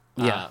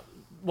 Yeah.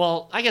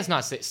 Well, I guess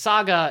not.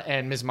 Saga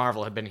and Ms.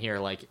 Marvel have been here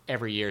like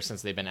every year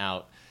since they've been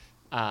out.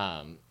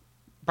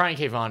 Brian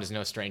K. Vaughan is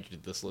no stranger to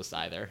this list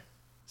either,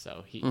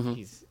 so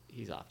he's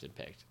often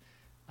picked.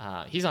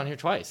 He's on here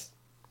twice.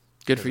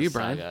 Good for you,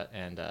 Brian. Saga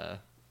and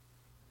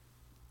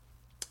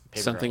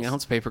Something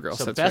else, Paper Girls.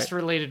 So that's best right.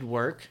 related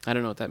work. I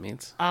don't know what that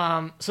means.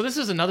 So this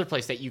is another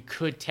place that you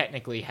could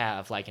technically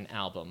have like an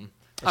album.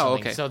 Or oh,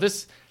 something. okay. So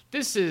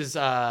this is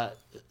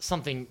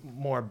something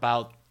more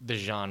about the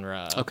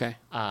genre. Okay.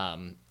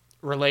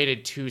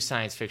 Related to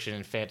science fiction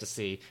and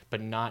fantasy, but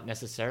not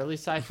necessarily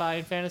sci-fi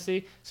and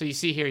fantasy. So you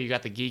see here, you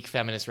got the Geek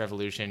Feminist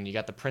Revolution. You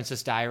got The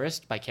Princess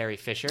Diarist by Carrie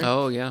Fisher.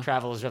 Oh, yeah.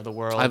 Travelers of the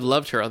World. I've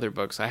loved her other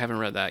books. I haven't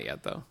read that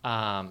yet, though.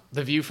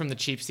 The View from the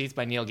Cheap Seats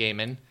by Neil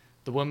Gaiman.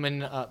 The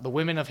Women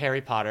of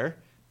Harry Potter.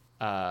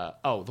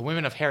 The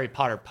Women of Harry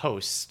Potter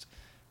Post.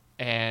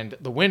 And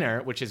the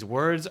winner, which is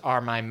Words Are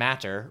My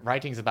Matter,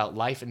 Writings About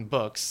Life and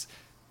Books,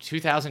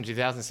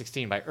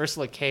 2000-2016 by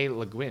Ursula K.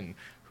 Le Guin,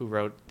 who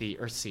wrote the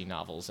Earthsea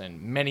novels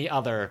and many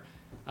other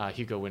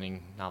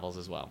Hugo-winning novels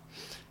as well.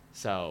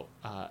 So,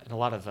 and a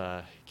lot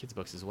of kids'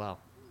 books as well.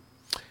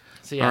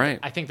 So yeah, right.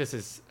 I think this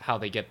is how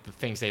they get the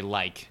things they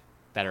like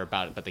that are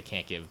about it, but they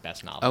can't give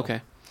best novel. Okay.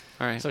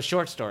 All right. So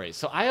short stories.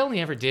 So I only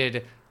ever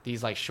did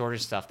these like shorter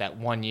stuff that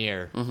one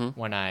year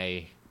when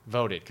I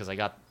voted, because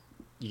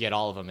you get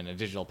all of them in a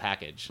digital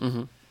package.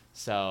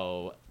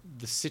 So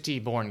The City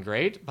Born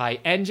Great by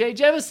N.J.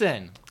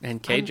 Jemisin.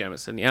 N.K.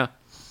 Jemisin, yeah.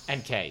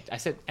 N.K. I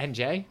said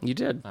N.J.? You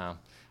did.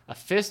 A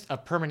Fist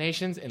of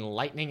Perminations in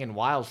Lightning and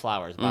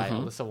Wildflowers by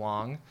Alyssa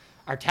Wong.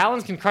 Our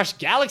Talons Can Crush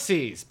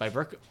Galaxies by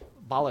Brooke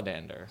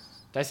Ballander.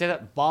 Did I say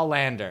that?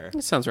 Ballander.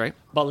 That sounds right.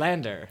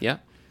 Ballander. Yeah.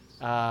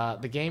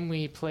 The Game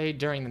We Played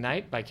During the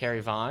Night by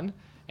Carrie Vaughn.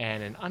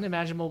 And An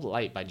Unimaginable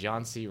Light by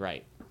John C.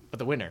 Wright. But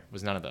the winner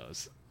was none of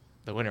those.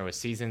 The winner was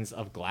Seasons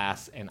of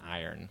Glass and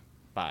Iron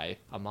by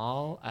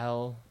Amal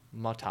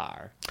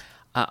El-Mohtar.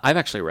 I've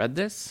actually read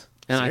this.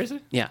 And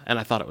Seriously? And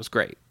I thought it was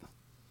great.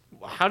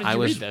 How did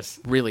you read this?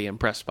 Really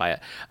impressed by it.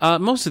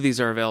 Most of these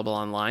are available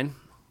online.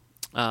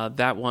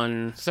 That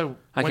one, so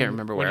I can't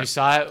remember where. When you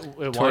saw it,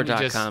 you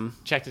just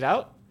checked it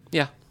out?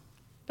 Yeah.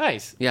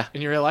 Nice. Yeah.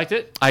 And you really liked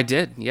it? I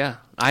did, yeah.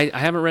 I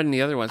haven't read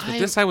any other ones, but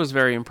this I was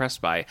very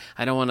impressed by.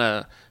 I don't want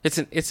to...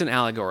 It's an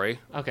allegory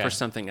for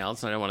something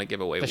else, and I don't want to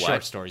give away what.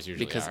 Short stories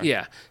usually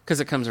are.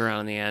 Because it comes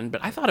around in the end.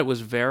 But I thought it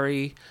was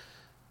very...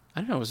 I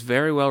don't know, it was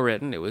very well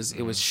written. It was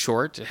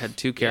short. It had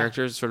two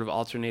characters, sort of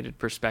alternated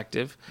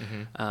perspective.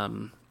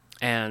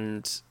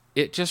 And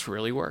it just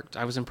really worked.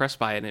 I was impressed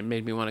by it, and it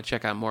made me want to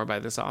check out more by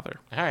this author.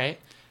 All right.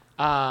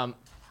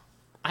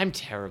 I'm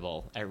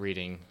terrible at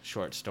reading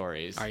short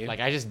stories. Are you? Like,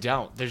 I just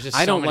don't. There's just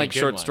I so don't many like good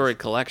short ones. story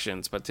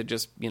collections, but to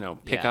just,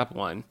 pick Yeah. up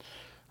one.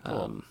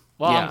 Cool.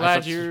 Yeah, I'm I glad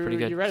thought this was pretty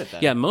good. you read it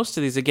then. Yeah, most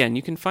of these, again,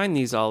 you can find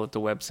these all at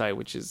the website,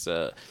 which is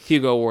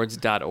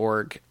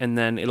HugoAwards.org, and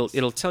then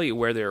it'll tell you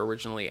where they're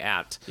originally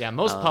at. Yeah,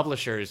 most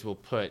publishers will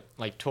put,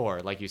 like Tor,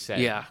 like you said,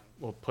 Yeah.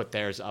 will put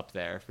theirs up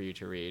there for you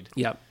to read.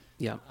 Yep.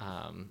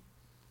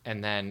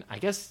 And then I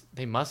guess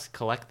they must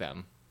collect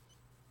them.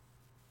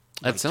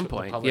 At some the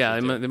point. publishers Yeah,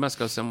 do. they must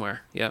go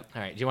somewhere. Yep.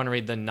 All right, do you want to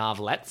read the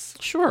novelettes?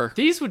 Sure.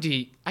 These would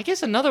be, I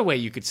guess another way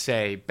you could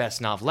say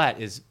best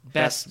novelette is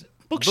best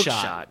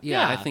bookshot.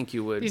 Yeah, I think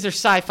you would. These are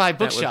sci-fi That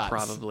would bookshots.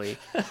 probably.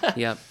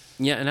 Yep.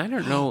 Yeah, and I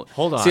don't know.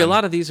 Hold See, a on.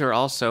 lot of these are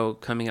also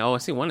coming. Oh, I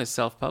see. One is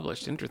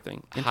self-published.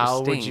 Interesting.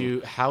 How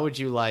would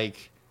you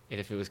like it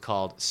if it was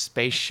called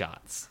Space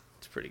Shots?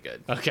 It's pretty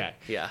good. Okay.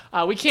 Yeah.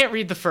 We can't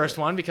read the first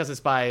one because it's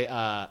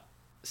by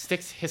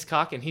Styx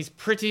Hiscock, and he's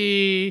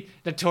pretty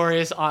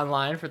notorious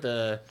online for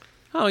the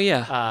Oh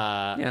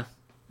yeah. Yeah.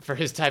 for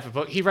his type of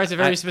book. He writes a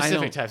very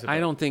specific type of book.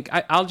 I don't think.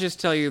 I'll just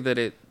tell you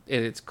that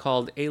it's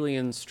called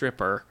Alien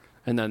Stripper,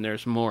 and then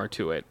there's more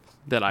to it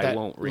that I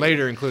won't read.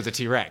 Later includes a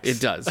T-Rex. It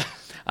does.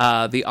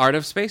 The Art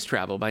of Space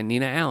Travel by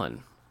Nina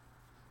Allen.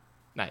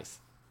 Nice.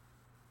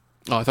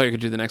 Oh, I thought you could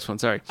do the next one.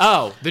 Sorry.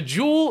 Oh, The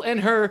Jewel and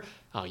Her...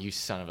 Oh, you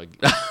son of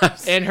a...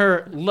 and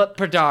Her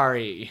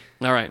Lapidary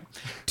All right.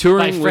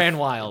 by Fran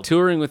Wilde.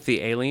 Touring with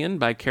the Alien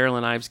by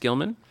Carolyn Ives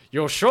Gilman.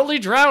 You'll surely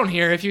drown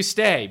here if you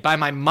stay by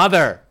my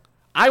mother.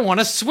 I want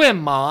to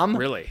swim, Mom.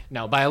 Really?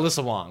 No, by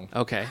Alyssa Wong.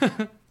 Okay.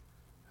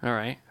 All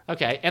right.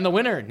 Okay, and the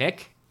winner,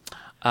 Nick.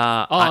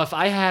 If If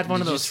I had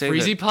one of you those say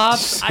Freezy that-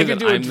 Pops, say I could that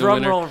do a I'm the drum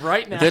winner? roll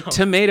right now. The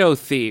Tomato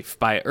Thief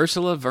by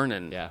Ursula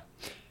Vernon. Yeah.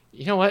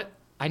 You know what?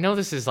 I know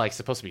this is like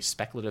supposed to be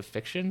speculative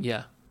fiction.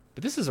 Yeah.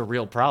 But this is a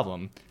real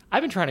problem.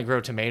 I've been trying to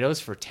grow tomatoes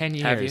for 10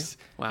 years. Have you?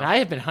 Wow. And I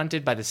have been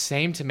hunted by the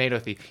same tomato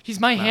thief. He's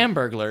my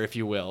hamburglar, if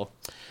you will.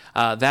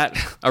 That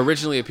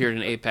originally appeared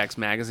in Apex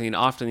magazine.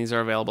 Often these are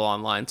available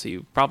online, so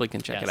you probably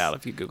can check it Yes. out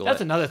if you Google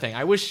That's it. another thing.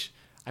 I wish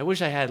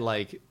I had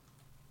like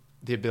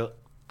the ability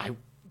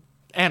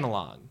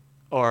analog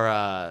or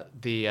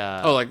the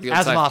like the old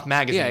Asimov sci-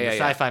 magazine, Yeah, the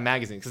sci-fi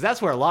magazine, because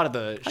that's where a lot of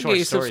the get short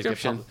you a stories get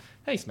subscription. published.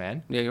 Thanks,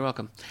 man. Yeah, you're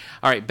welcome.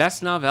 All right,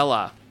 best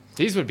novella.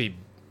 These would be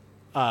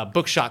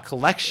Bookshot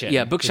collection.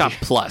 Yeah, Bookshop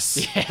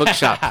Plus.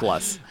 Bookshop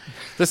Plus.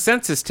 The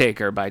Census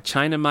Taker by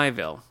China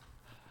Miéville.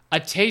 A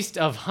Taste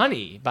of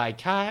Honey by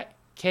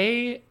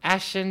Kay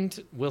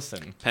Ashend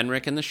Wilson.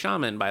 Penrick and the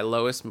Shaman by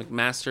Lois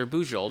McMaster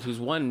Bujold, who's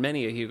won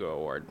many a Hugo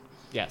Award.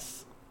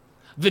 Yes.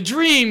 The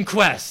Dream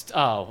Quest.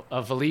 Oh,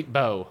 of Elite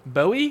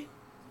Bowie?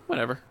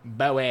 Whatever.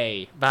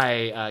 Bowie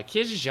by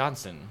Kij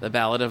Johnson. The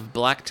Ballad of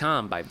Black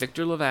Tom by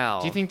Victor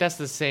Laval. Do you think that's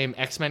the same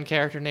X-Men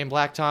character named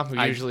Black Tom who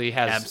I usually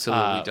has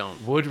absolutely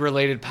don't.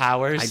 wood-related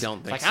powers? I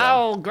don't think like, so.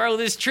 I'll grow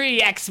this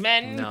tree,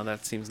 X-Men. No,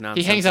 that seems He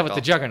nonsensical. hangs out with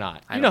the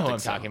Juggernaut. I You don't know who think I'm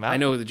so. talking about. I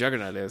know who the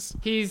Juggernaut is.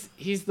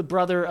 He's the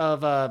brother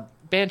of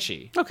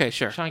Banshee. Okay,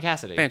 sure. Sean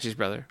Cassidy. Banshee's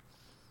brother.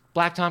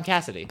 Black Tom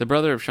Cassidy. The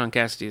brother of Sean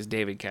Cassidy is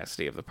David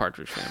Cassidy of the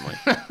Partridge Family.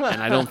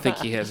 And I don't think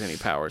he has any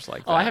powers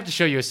like that. Oh, I have to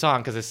show you a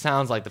song because it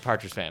sounds like the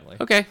Partridge Family.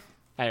 Okay.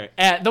 Anyway,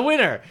 the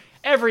winner,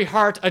 Every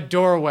Heart a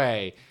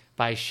Doorway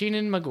by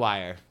Sheenan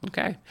Maguire.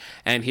 Okay.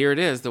 And here it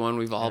is, the one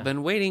we've all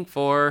been waiting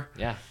for.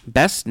 Yeah.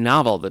 Best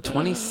Novel, the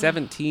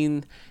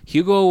 2017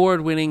 Hugo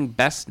Award-winning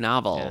Best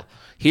Novel. Yeah.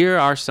 Here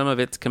are some of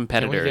its Can we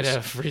competitors. get a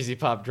Freezy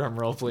Pop drum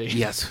roll, please?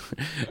 Yes.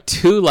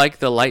 Two Like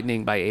the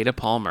Lightning by Ada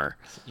Palmer.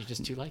 You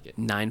just do like it.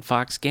 Nine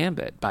Fox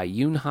Gambit by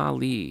Yoon Ha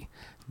Lee.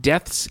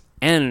 Death's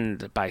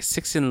End by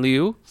Sixin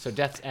Liu. So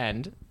Death's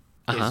End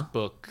is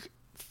book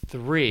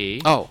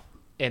 3. Oh,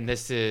 And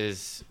this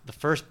is the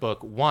first book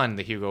won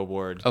the Hugo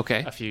Award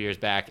Okay. a few years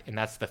back, and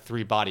that's the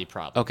 3-body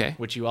prop. Okay.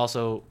 Which you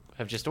also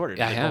have just ordered.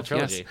 I the whole have,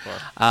 trilogy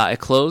yes. for. It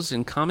Closed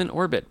in Common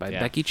Orbit by Yeah.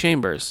 Becky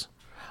Chambers.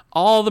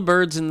 All the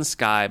Birds in the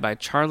Sky by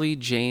Charlie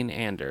Jane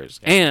Anders.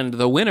 And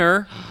the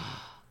winner,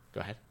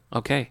 Go ahead.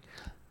 okay,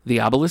 The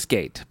Obelisk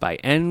Gate by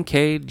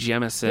N.K.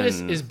 Jemisin.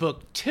 This is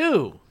book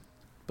 2.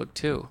 Book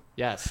 2.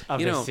 Yes, of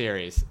You this know-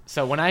 series.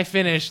 So when I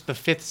finish the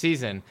 5th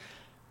season,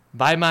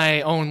 by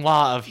my own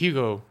law of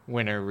Hugo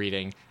winner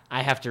reading,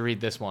 I have to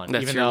read this one.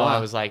 That's even your though law. I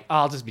was like, oh,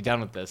 I'll just be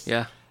done with this.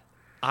 Yeah.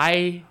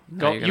 You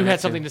you're gonna had have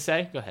something to. to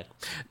say? Go ahead.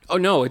 Oh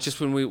no! It's just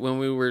when we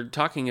were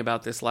talking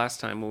about this last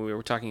time, when we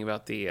were talking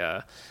about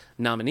the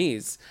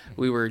nominees,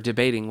 we were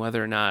debating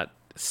whether or not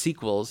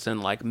sequels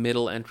and like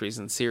middle entries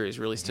in series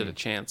really stood a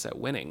chance at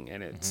winning,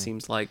 and it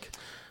seems like it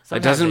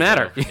Sometimes doesn't they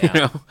matter. do, You yeah.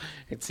 know,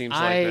 it seems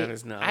like that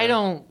is not. I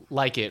don't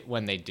like it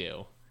when they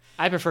do.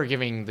 I prefer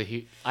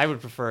I would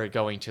prefer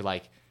going to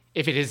like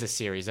if it is a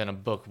series than a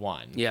book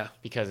 1. Yeah.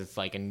 Because it's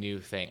like a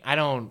new thing. I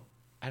don't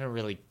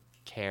really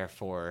care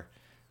for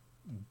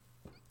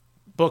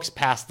books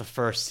past the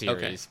first series.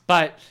 Okay.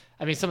 But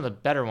I mean some of the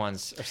better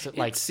ones are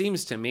like It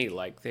seems to me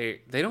like they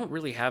don't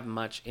really have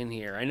much in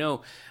here. I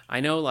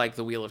know like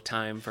The Wheel of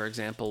Time, for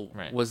example,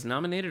 Right. was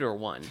nominated or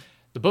won.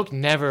 the book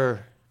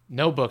never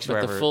No books were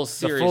ever. The full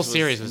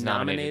series was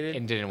nominated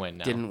and didn't win.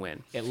 No. Didn't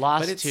win. It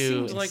lost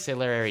to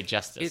Ancillary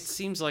Justice. It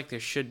seems like there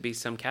should be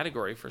some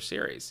category for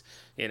series.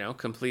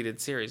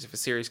 Completed series. If a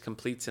series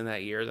completes in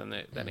that year, then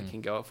it can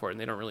go up for it, and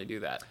they don't really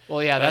do that.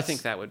 Well, yeah, I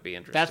think that would be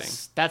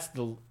interesting. That's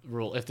the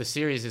rule. If the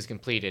series is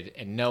completed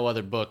and no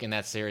other book in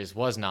that series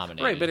was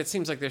nominated, right? But it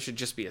seems like there should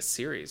just be a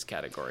series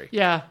category.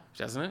 Yeah,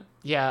 doesn't it?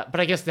 Yeah, but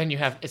I guess then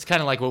it's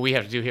kind of like what we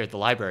have to do here at the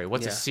library.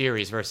 What's a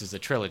series versus a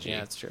trilogy? Yeah,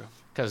 that's true.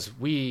 Because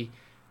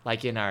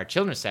like in our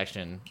children's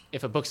section,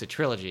 if a book's a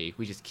trilogy,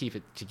 we just keep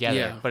it together.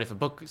 Yeah. But if a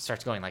book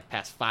starts going like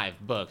past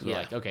 5 books, we're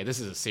like, okay,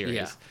 this is a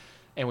series,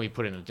 and we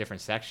put it in a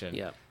different section.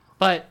 Yeah.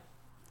 But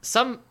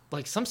some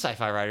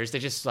sci-fi writers, they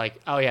just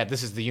like, oh yeah,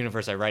 this is the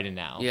universe I write in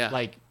now. Yeah.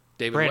 Like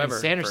David Brandon Weber,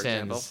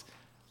 Sanderson's,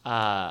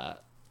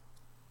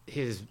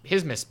 his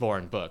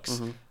Mistborn books.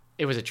 Mm-hmm.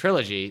 It was a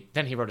trilogy.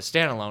 Then he wrote a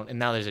standalone, and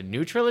now there's a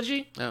new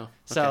trilogy. Oh, okay.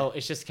 So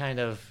it's just kind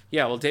of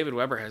Well, David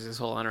Weber has his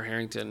whole Honor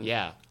Harrington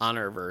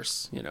honor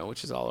verse,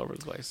 which is all over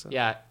the place. So.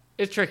 Yeah,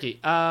 it's tricky.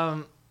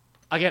 Again,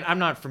 I'm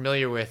not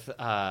familiar with,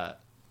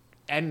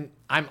 and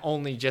I'm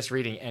only just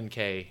reading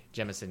N.K.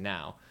 Jemisin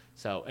now.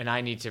 So, and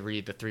I need to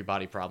read The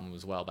Three-Body Problem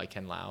as well by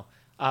Ken Lau.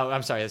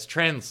 I'm sorry, it's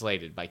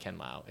translated by Ken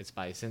Lau. It's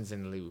by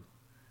Cixin Liu.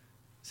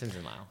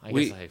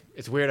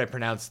 It's weird I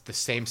pronounced the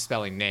same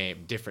spelling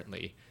name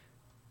differently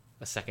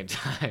a second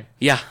time.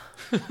 Yeah.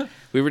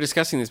 We were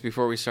discussing this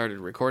before we started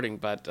recording,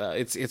 but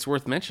it's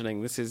worth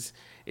mentioning. Is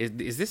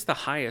this the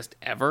highest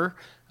ever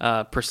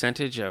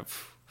percentage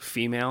of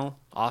female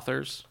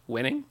authors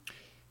winning?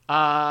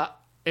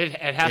 It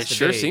has to be. It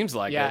sure seems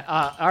like it.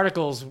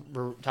 Articles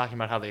were talking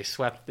about how they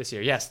swept this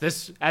year. Yes,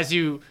 this, as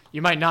you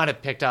might not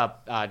have picked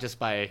up just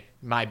by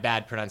my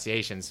bad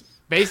pronunciations.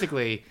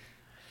 Basically,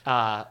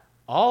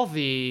 all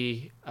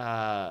the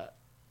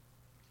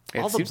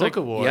book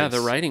awards. Yeah,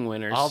 the writing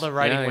winners. All the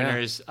writing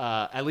winners,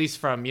 at least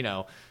from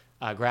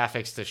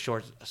graphics to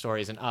short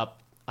stories and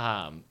up.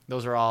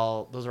 Those are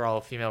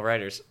all female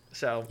writers.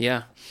 So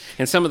yeah,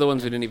 and some of the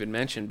ones we didn't even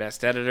mention: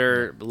 best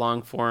editor,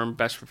 long form,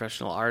 best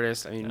professional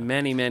artist. I mean,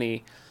 many, a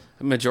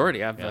vast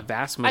majority. I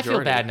feel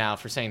bad now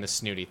for saying the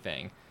snooty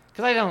thing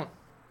because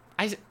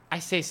I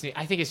say snooty.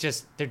 I think it's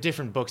just they're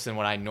different books than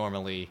what I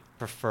normally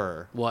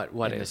prefer. What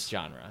in this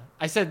genre?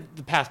 I said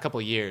the past couple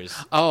of years.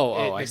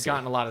 It's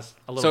gotten a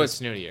little bit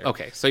snootier.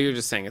 Okay, so you're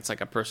just saying it's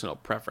like a personal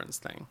preference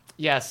thing.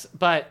 Yes,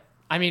 but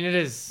I mean it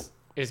is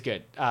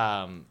good.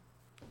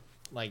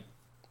 Like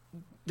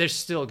there's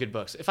still good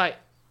books.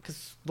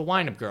 Because The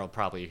Wind-Up Girl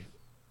probably,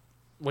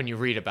 when you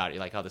read about it, you're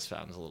like, oh, this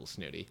sounds a little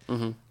snooty.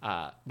 Mm-hmm.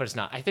 But it's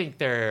not. I think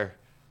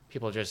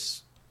people are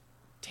just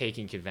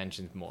taking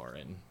conventions more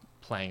and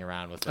playing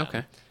around with them.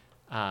 Okay.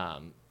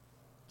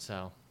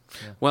 Yeah.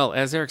 Well,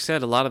 as Eric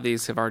said, a lot of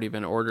these have already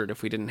been ordered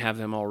if we didn't have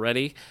them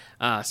already.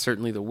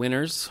 Certainly the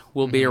winners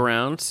will be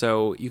around,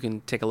 so you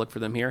can take a look for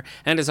them here.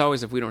 And as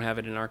always, if we don't have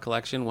it in our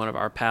collection, one of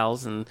our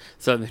pals in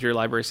Southern Theater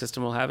Library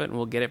System will have it, and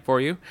we'll get it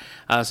for you.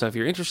 So if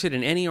you're interested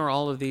in any or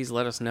all of these,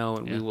 let us know,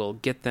 and we will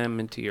get them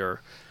into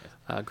your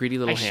greedy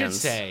little hands. I should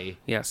say,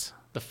 yes,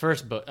 the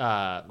first book, the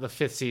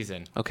 5th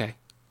season. Okay.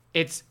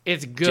 It's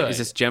good. Is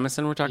this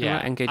Jemisin we're talking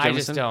about? N.K.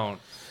 Jemisin?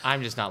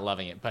 I'm just not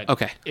loving it. But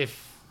okay.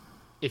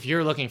 If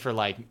you're looking for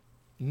like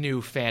new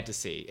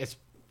fantasy,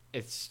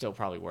 it's still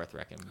probably worth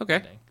recommending.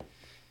 Okay.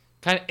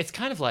 It's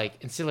kind of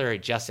like Ancillary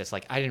Justice.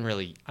 Like I didn't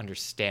really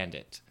understand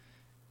it,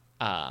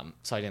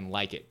 so I didn't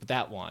like it. But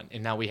that one,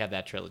 and now we have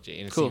that trilogy,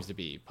 and it seems to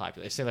be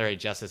popular. Ancillary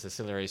Justice,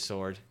 Ancillary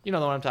Sword. You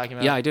know the one I'm talking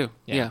about? Yeah, I do.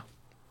 Yeah.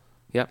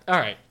 Yep. All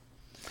right.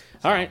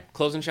 All right.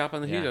 Closing shop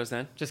on the Hugos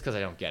then. Just because I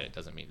don't get it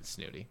doesn't mean it's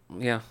snooty.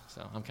 Yeah.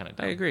 So I'm kind of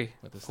done. I agree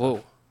with this. Whoa.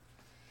 Stuff.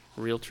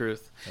 Real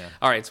truth. Yeah.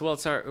 All right, so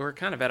we're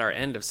kind of at our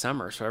end of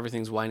summer, so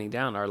everything's winding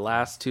down. Our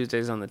last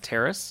Tuesdays on the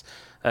Terrace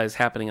is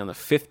happening on the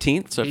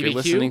 15th. So if you're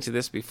listening to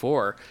this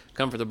before,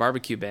 come for the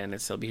Barbecue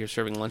Bandits. They'll be here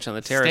serving lunch on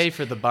the terrace. Stay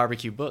for the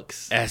barbecue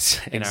books.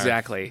 Yes,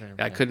 exactly.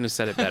 I couldn't have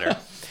said it better.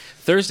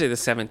 Thursday the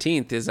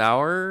 17th is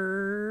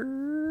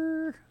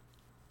our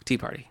tea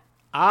party.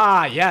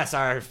 Ah, yes,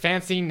 our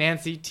Fancy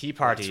Nancy tea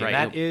party. That's right.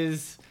 That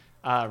is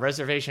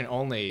reservation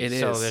only. It is.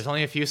 So there's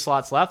only a few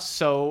slots left.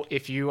 So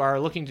if you are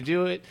looking to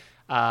do it,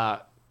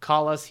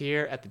 call us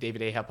here at the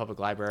David A. Howe Public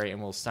Library,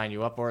 and we'll sign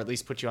you up, or at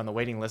least put you on the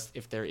waiting list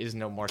if there is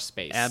no more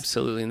space.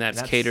 Absolutely, and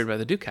that's catered by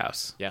the Duke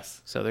House.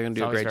 Yes. So they're going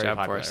to do a great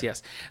job for us.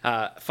 Yes.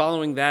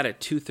 Following that at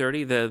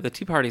 2:30, the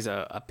tea party is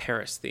a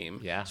Paris theme.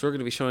 Yeah. So we're going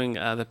to be showing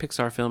the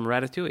Pixar film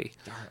Ratatouille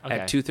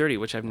at 2:30,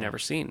 which I've never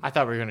seen. I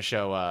thought we were going to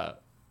show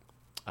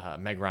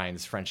Meg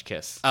Ryan's French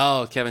Kiss.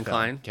 Oh, Kevin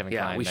Kline. Kevin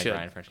Kline. We Meg should.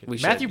 Ryan, French Kiss. We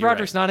Matthew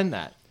Broderick's not in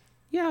that.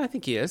 Yeah, I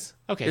think he is.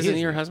 Okay. Isn't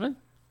he your husband?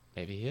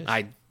 Maybe he is.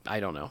 I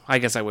don't know. I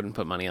guess I wouldn't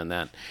put money on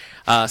that.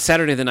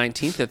 Saturday the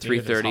 19th at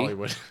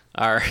 3:30.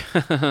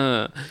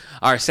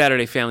 Our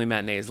Saturday family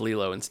matinee is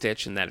Lilo and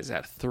Stitch, and that is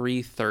at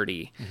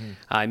 3:30.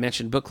 I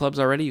mentioned book clubs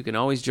already. You can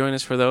always join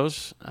us for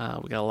those.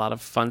 We got a lot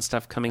of fun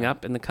stuff coming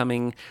up in the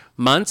coming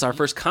months. Our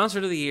first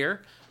concert of the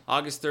year,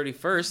 August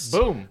 31st.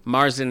 Boom.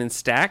 Marsden and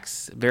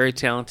Stax, very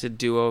talented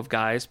duo of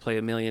guys, play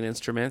a million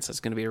instruments. It's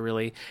going to be a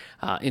really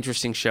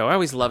interesting show. I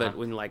always love it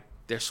when like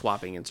they're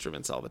swapping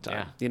instruments all the time.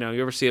 Yeah. You know,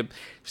 you ever see a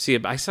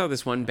I saw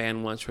this one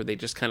band once where they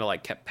just kind of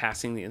like kept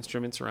passing the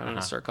instruments around in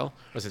a circle.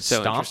 Was it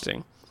so Stomp?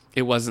 interesting?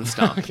 It wasn't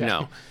Stomp. Okay.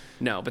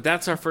 No, but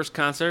that's our first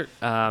concert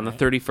on the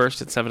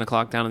 31st at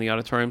 7:00 down in the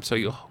auditorium. So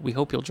we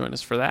hope you'll join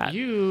us for that.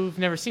 You've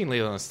never seen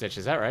Lilo and Stitch,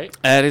 is that right?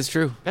 That is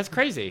true. That's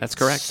crazy. That's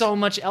correct. So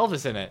much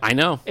Elvis in it. I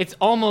know. It's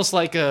almost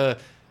like a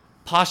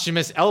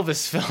posthumous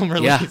Elvis film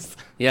release.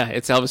 Yeah,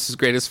 it's Elvis's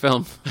greatest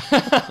film.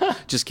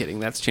 Just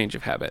kidding. That's Change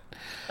of Habit.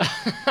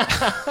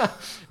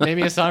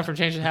 Maybe a song from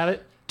Change of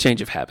Habit?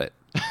 Change of Habit.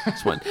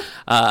 That's one.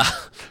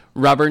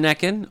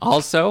 Rubberneckin'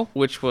 also,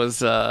 which was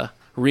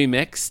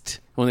remixed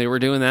when they were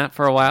doing that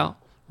for a while.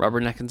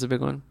 Rubberneckin's a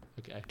big one.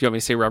 Okay. Do you want me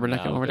to say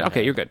Rubberneckin' No, over go there?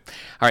 Okay, ahead. you're good.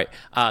 All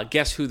right.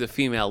 Guess who the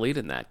female lead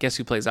in that? Guess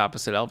who plays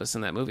opposite Elvis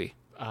in that movie?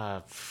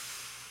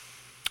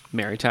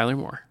 Mary Tyler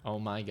Moore. Oh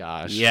my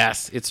gosh.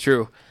 Yes, it's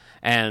true.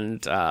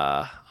 And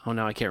now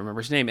I can't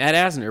remember his name. Ed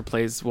Asner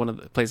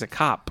plays a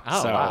cop.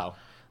 Oh, wow.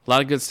 A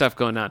lot of good stuff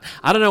going on.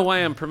 I don't know why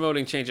I'm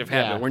promoting Change of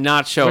Habit. Yeah. We're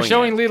not showing. We're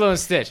showing it. Lilo and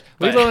Stitch.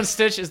 But- Lilo and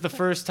Stitch is the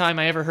first time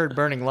I ever heard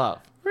Burning Love.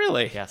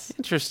 Really? Yes.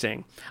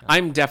 Interesting.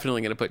 I'm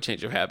definitely going to put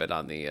Change of Habit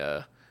on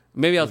the.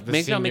 Maybe I'll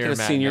make it a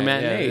senior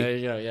matinee. Yeah, there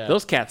you go, yeah.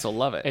 Those cats will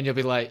love it. And you'll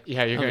be like,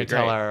 yeah, you're going be to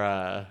tell great.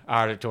 our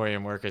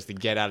auditorium workers to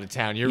get out of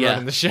town. You're yeah.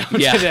 running the show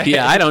yeah, today.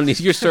 Yeah, I don't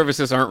need your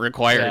services aren't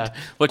required. Yeah.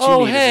 What you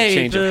Oh, need hey, is a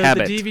change the of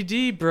habit. The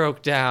DVD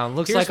broke down.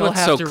 Looks Here's like I'll what's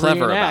have so to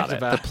clever reenact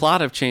about it. The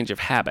plot of Change of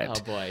Habit.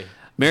 Oh boy.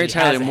 Mary He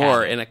Tyler has a Moore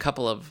habit. and a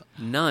couple of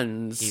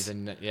nuns.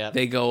 Yep.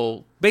 They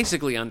go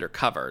basically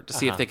undercover to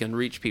see if they can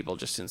reach people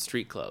just in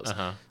street clothes.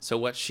 So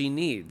what she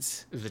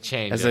needs the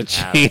change is of a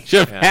change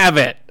habit. of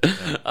habit.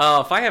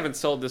 Oh, if I haven't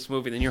sold this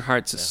movie, then your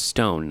heart's a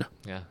stone.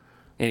 Yeah.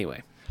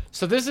 Anyway.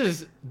 So this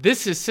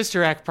is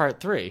Sister Act Part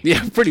 3.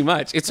 Yeah, pretty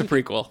much. It's a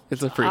prequel.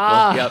 It's a prequel.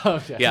 Ah, Yep.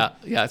 okay. Yeah.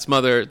 It's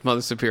Mother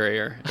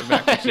Superior.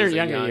 Back when In her she's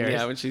younger young. years.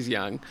 Yeah, when she's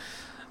young.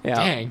 Yeah.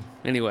 Dang.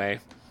 Anyway,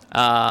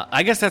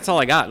 I guess that's all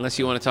I got. Unless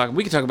you want to talk,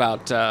 we could talk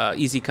about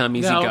Easy Come,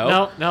 Easy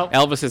Go. No.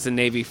 Elvis is a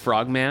Navy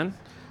frogman.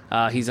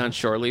 He's on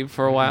shore leave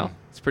for a while.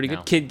 It's pretty good.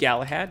 No. Kid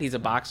Galahad. He's a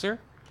boxer.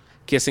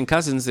 Kissing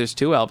Cousins. There's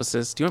 2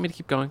 Elvises. Do you want me to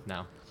keep going?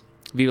 No.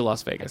 Viva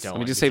Las Vegas. don't Let me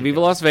want just you say to Viva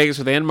keep Las Vegas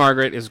with Anne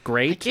Margaret is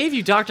great. Gave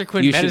you Dr.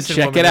 Quinn You should Medicine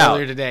check Woman it out.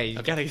 earlier today.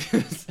 You gotta.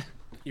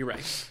 You're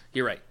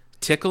right.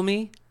 Tickle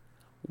Me,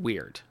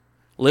 weird.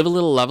 Live a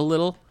Little, Love a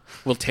Little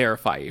will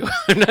terrify you.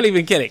 I'm not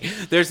even kidding.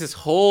 There's this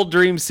whole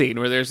dream scene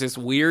where there's this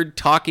weird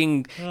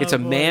talking. It's a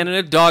man in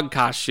a dog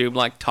costume,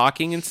 like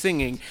talking and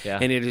singing, Yeah.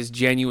 and it is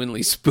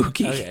genuinely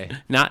spooky. Okay.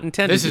 Not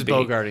intended This to is be.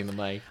 bogarting the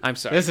mic. I'm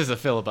sorry. This is a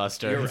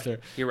filibuster.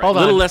 You're right. Hold A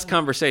little on. less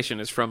conversation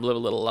is from Live a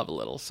Little, Love a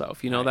Little. So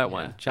if you know that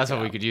one, check That's it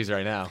what we out. could use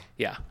right now.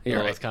 Yeah, Little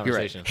you're less right. You're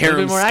right. conversation. A little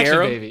Harem bit more action,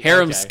 Scarum. baby.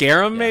 Harem Okay.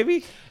 Scarum, Yeah.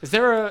 maybe. Is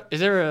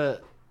there a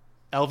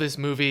Elvis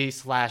movie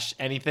 /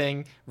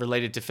 anything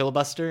related to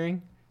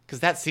filibustering? Because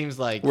that seems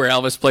like Where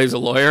Elvis plays a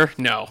lawyer?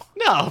 No,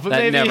 no, but that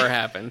maybe never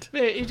happened.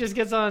 He just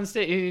gets on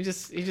stage. He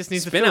just needs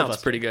to Spin Out's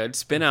filibuster. pretty good.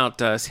 Spin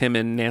Out is him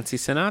and Nancy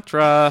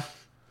Sinatra.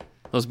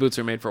 Those boots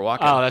are made for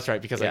walking. Oh, that's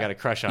right. Because I Yeah. got a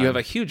crush on. You have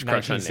a huge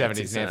crush on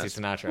 1970s Nancy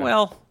Sinatra.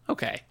 Well,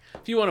 okay.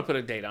 If you want to put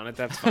a date on it,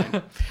 that's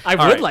fine. I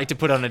All would right. like to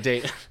put on a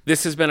date.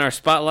 This has been our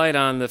spotlight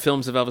on the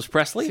films of Elvis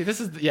Presley. See, this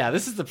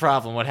is the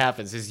problem. What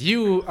happens is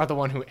you are the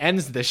one who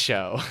ends the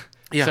show.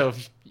 Yeah. So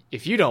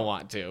if you don't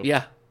want to,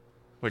 Yeah.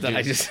 would I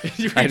you just,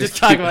 you I can just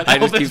talk keep, about I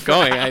just Elvis keep for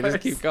going. I hours.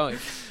 just keep going.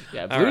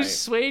 Yeah, All Blue right.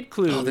 Suede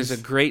Clues. Oh, there's a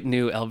great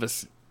new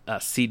Elvis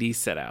CD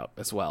set out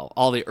as well.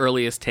 All the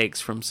earliest takes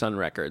from Sun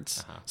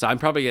Records. So I'm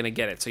probably going to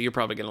get it. So you're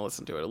probably going to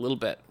listen to it a little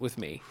bit with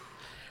me.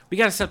 We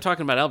got to stop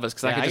talking about Elvis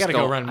because Yeah, I I could gotta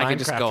just go run I could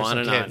just Minecraft go for on some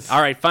and kids. on.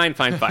 All right,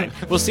 fine.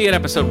 We'll see you at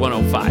episode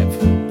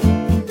 105.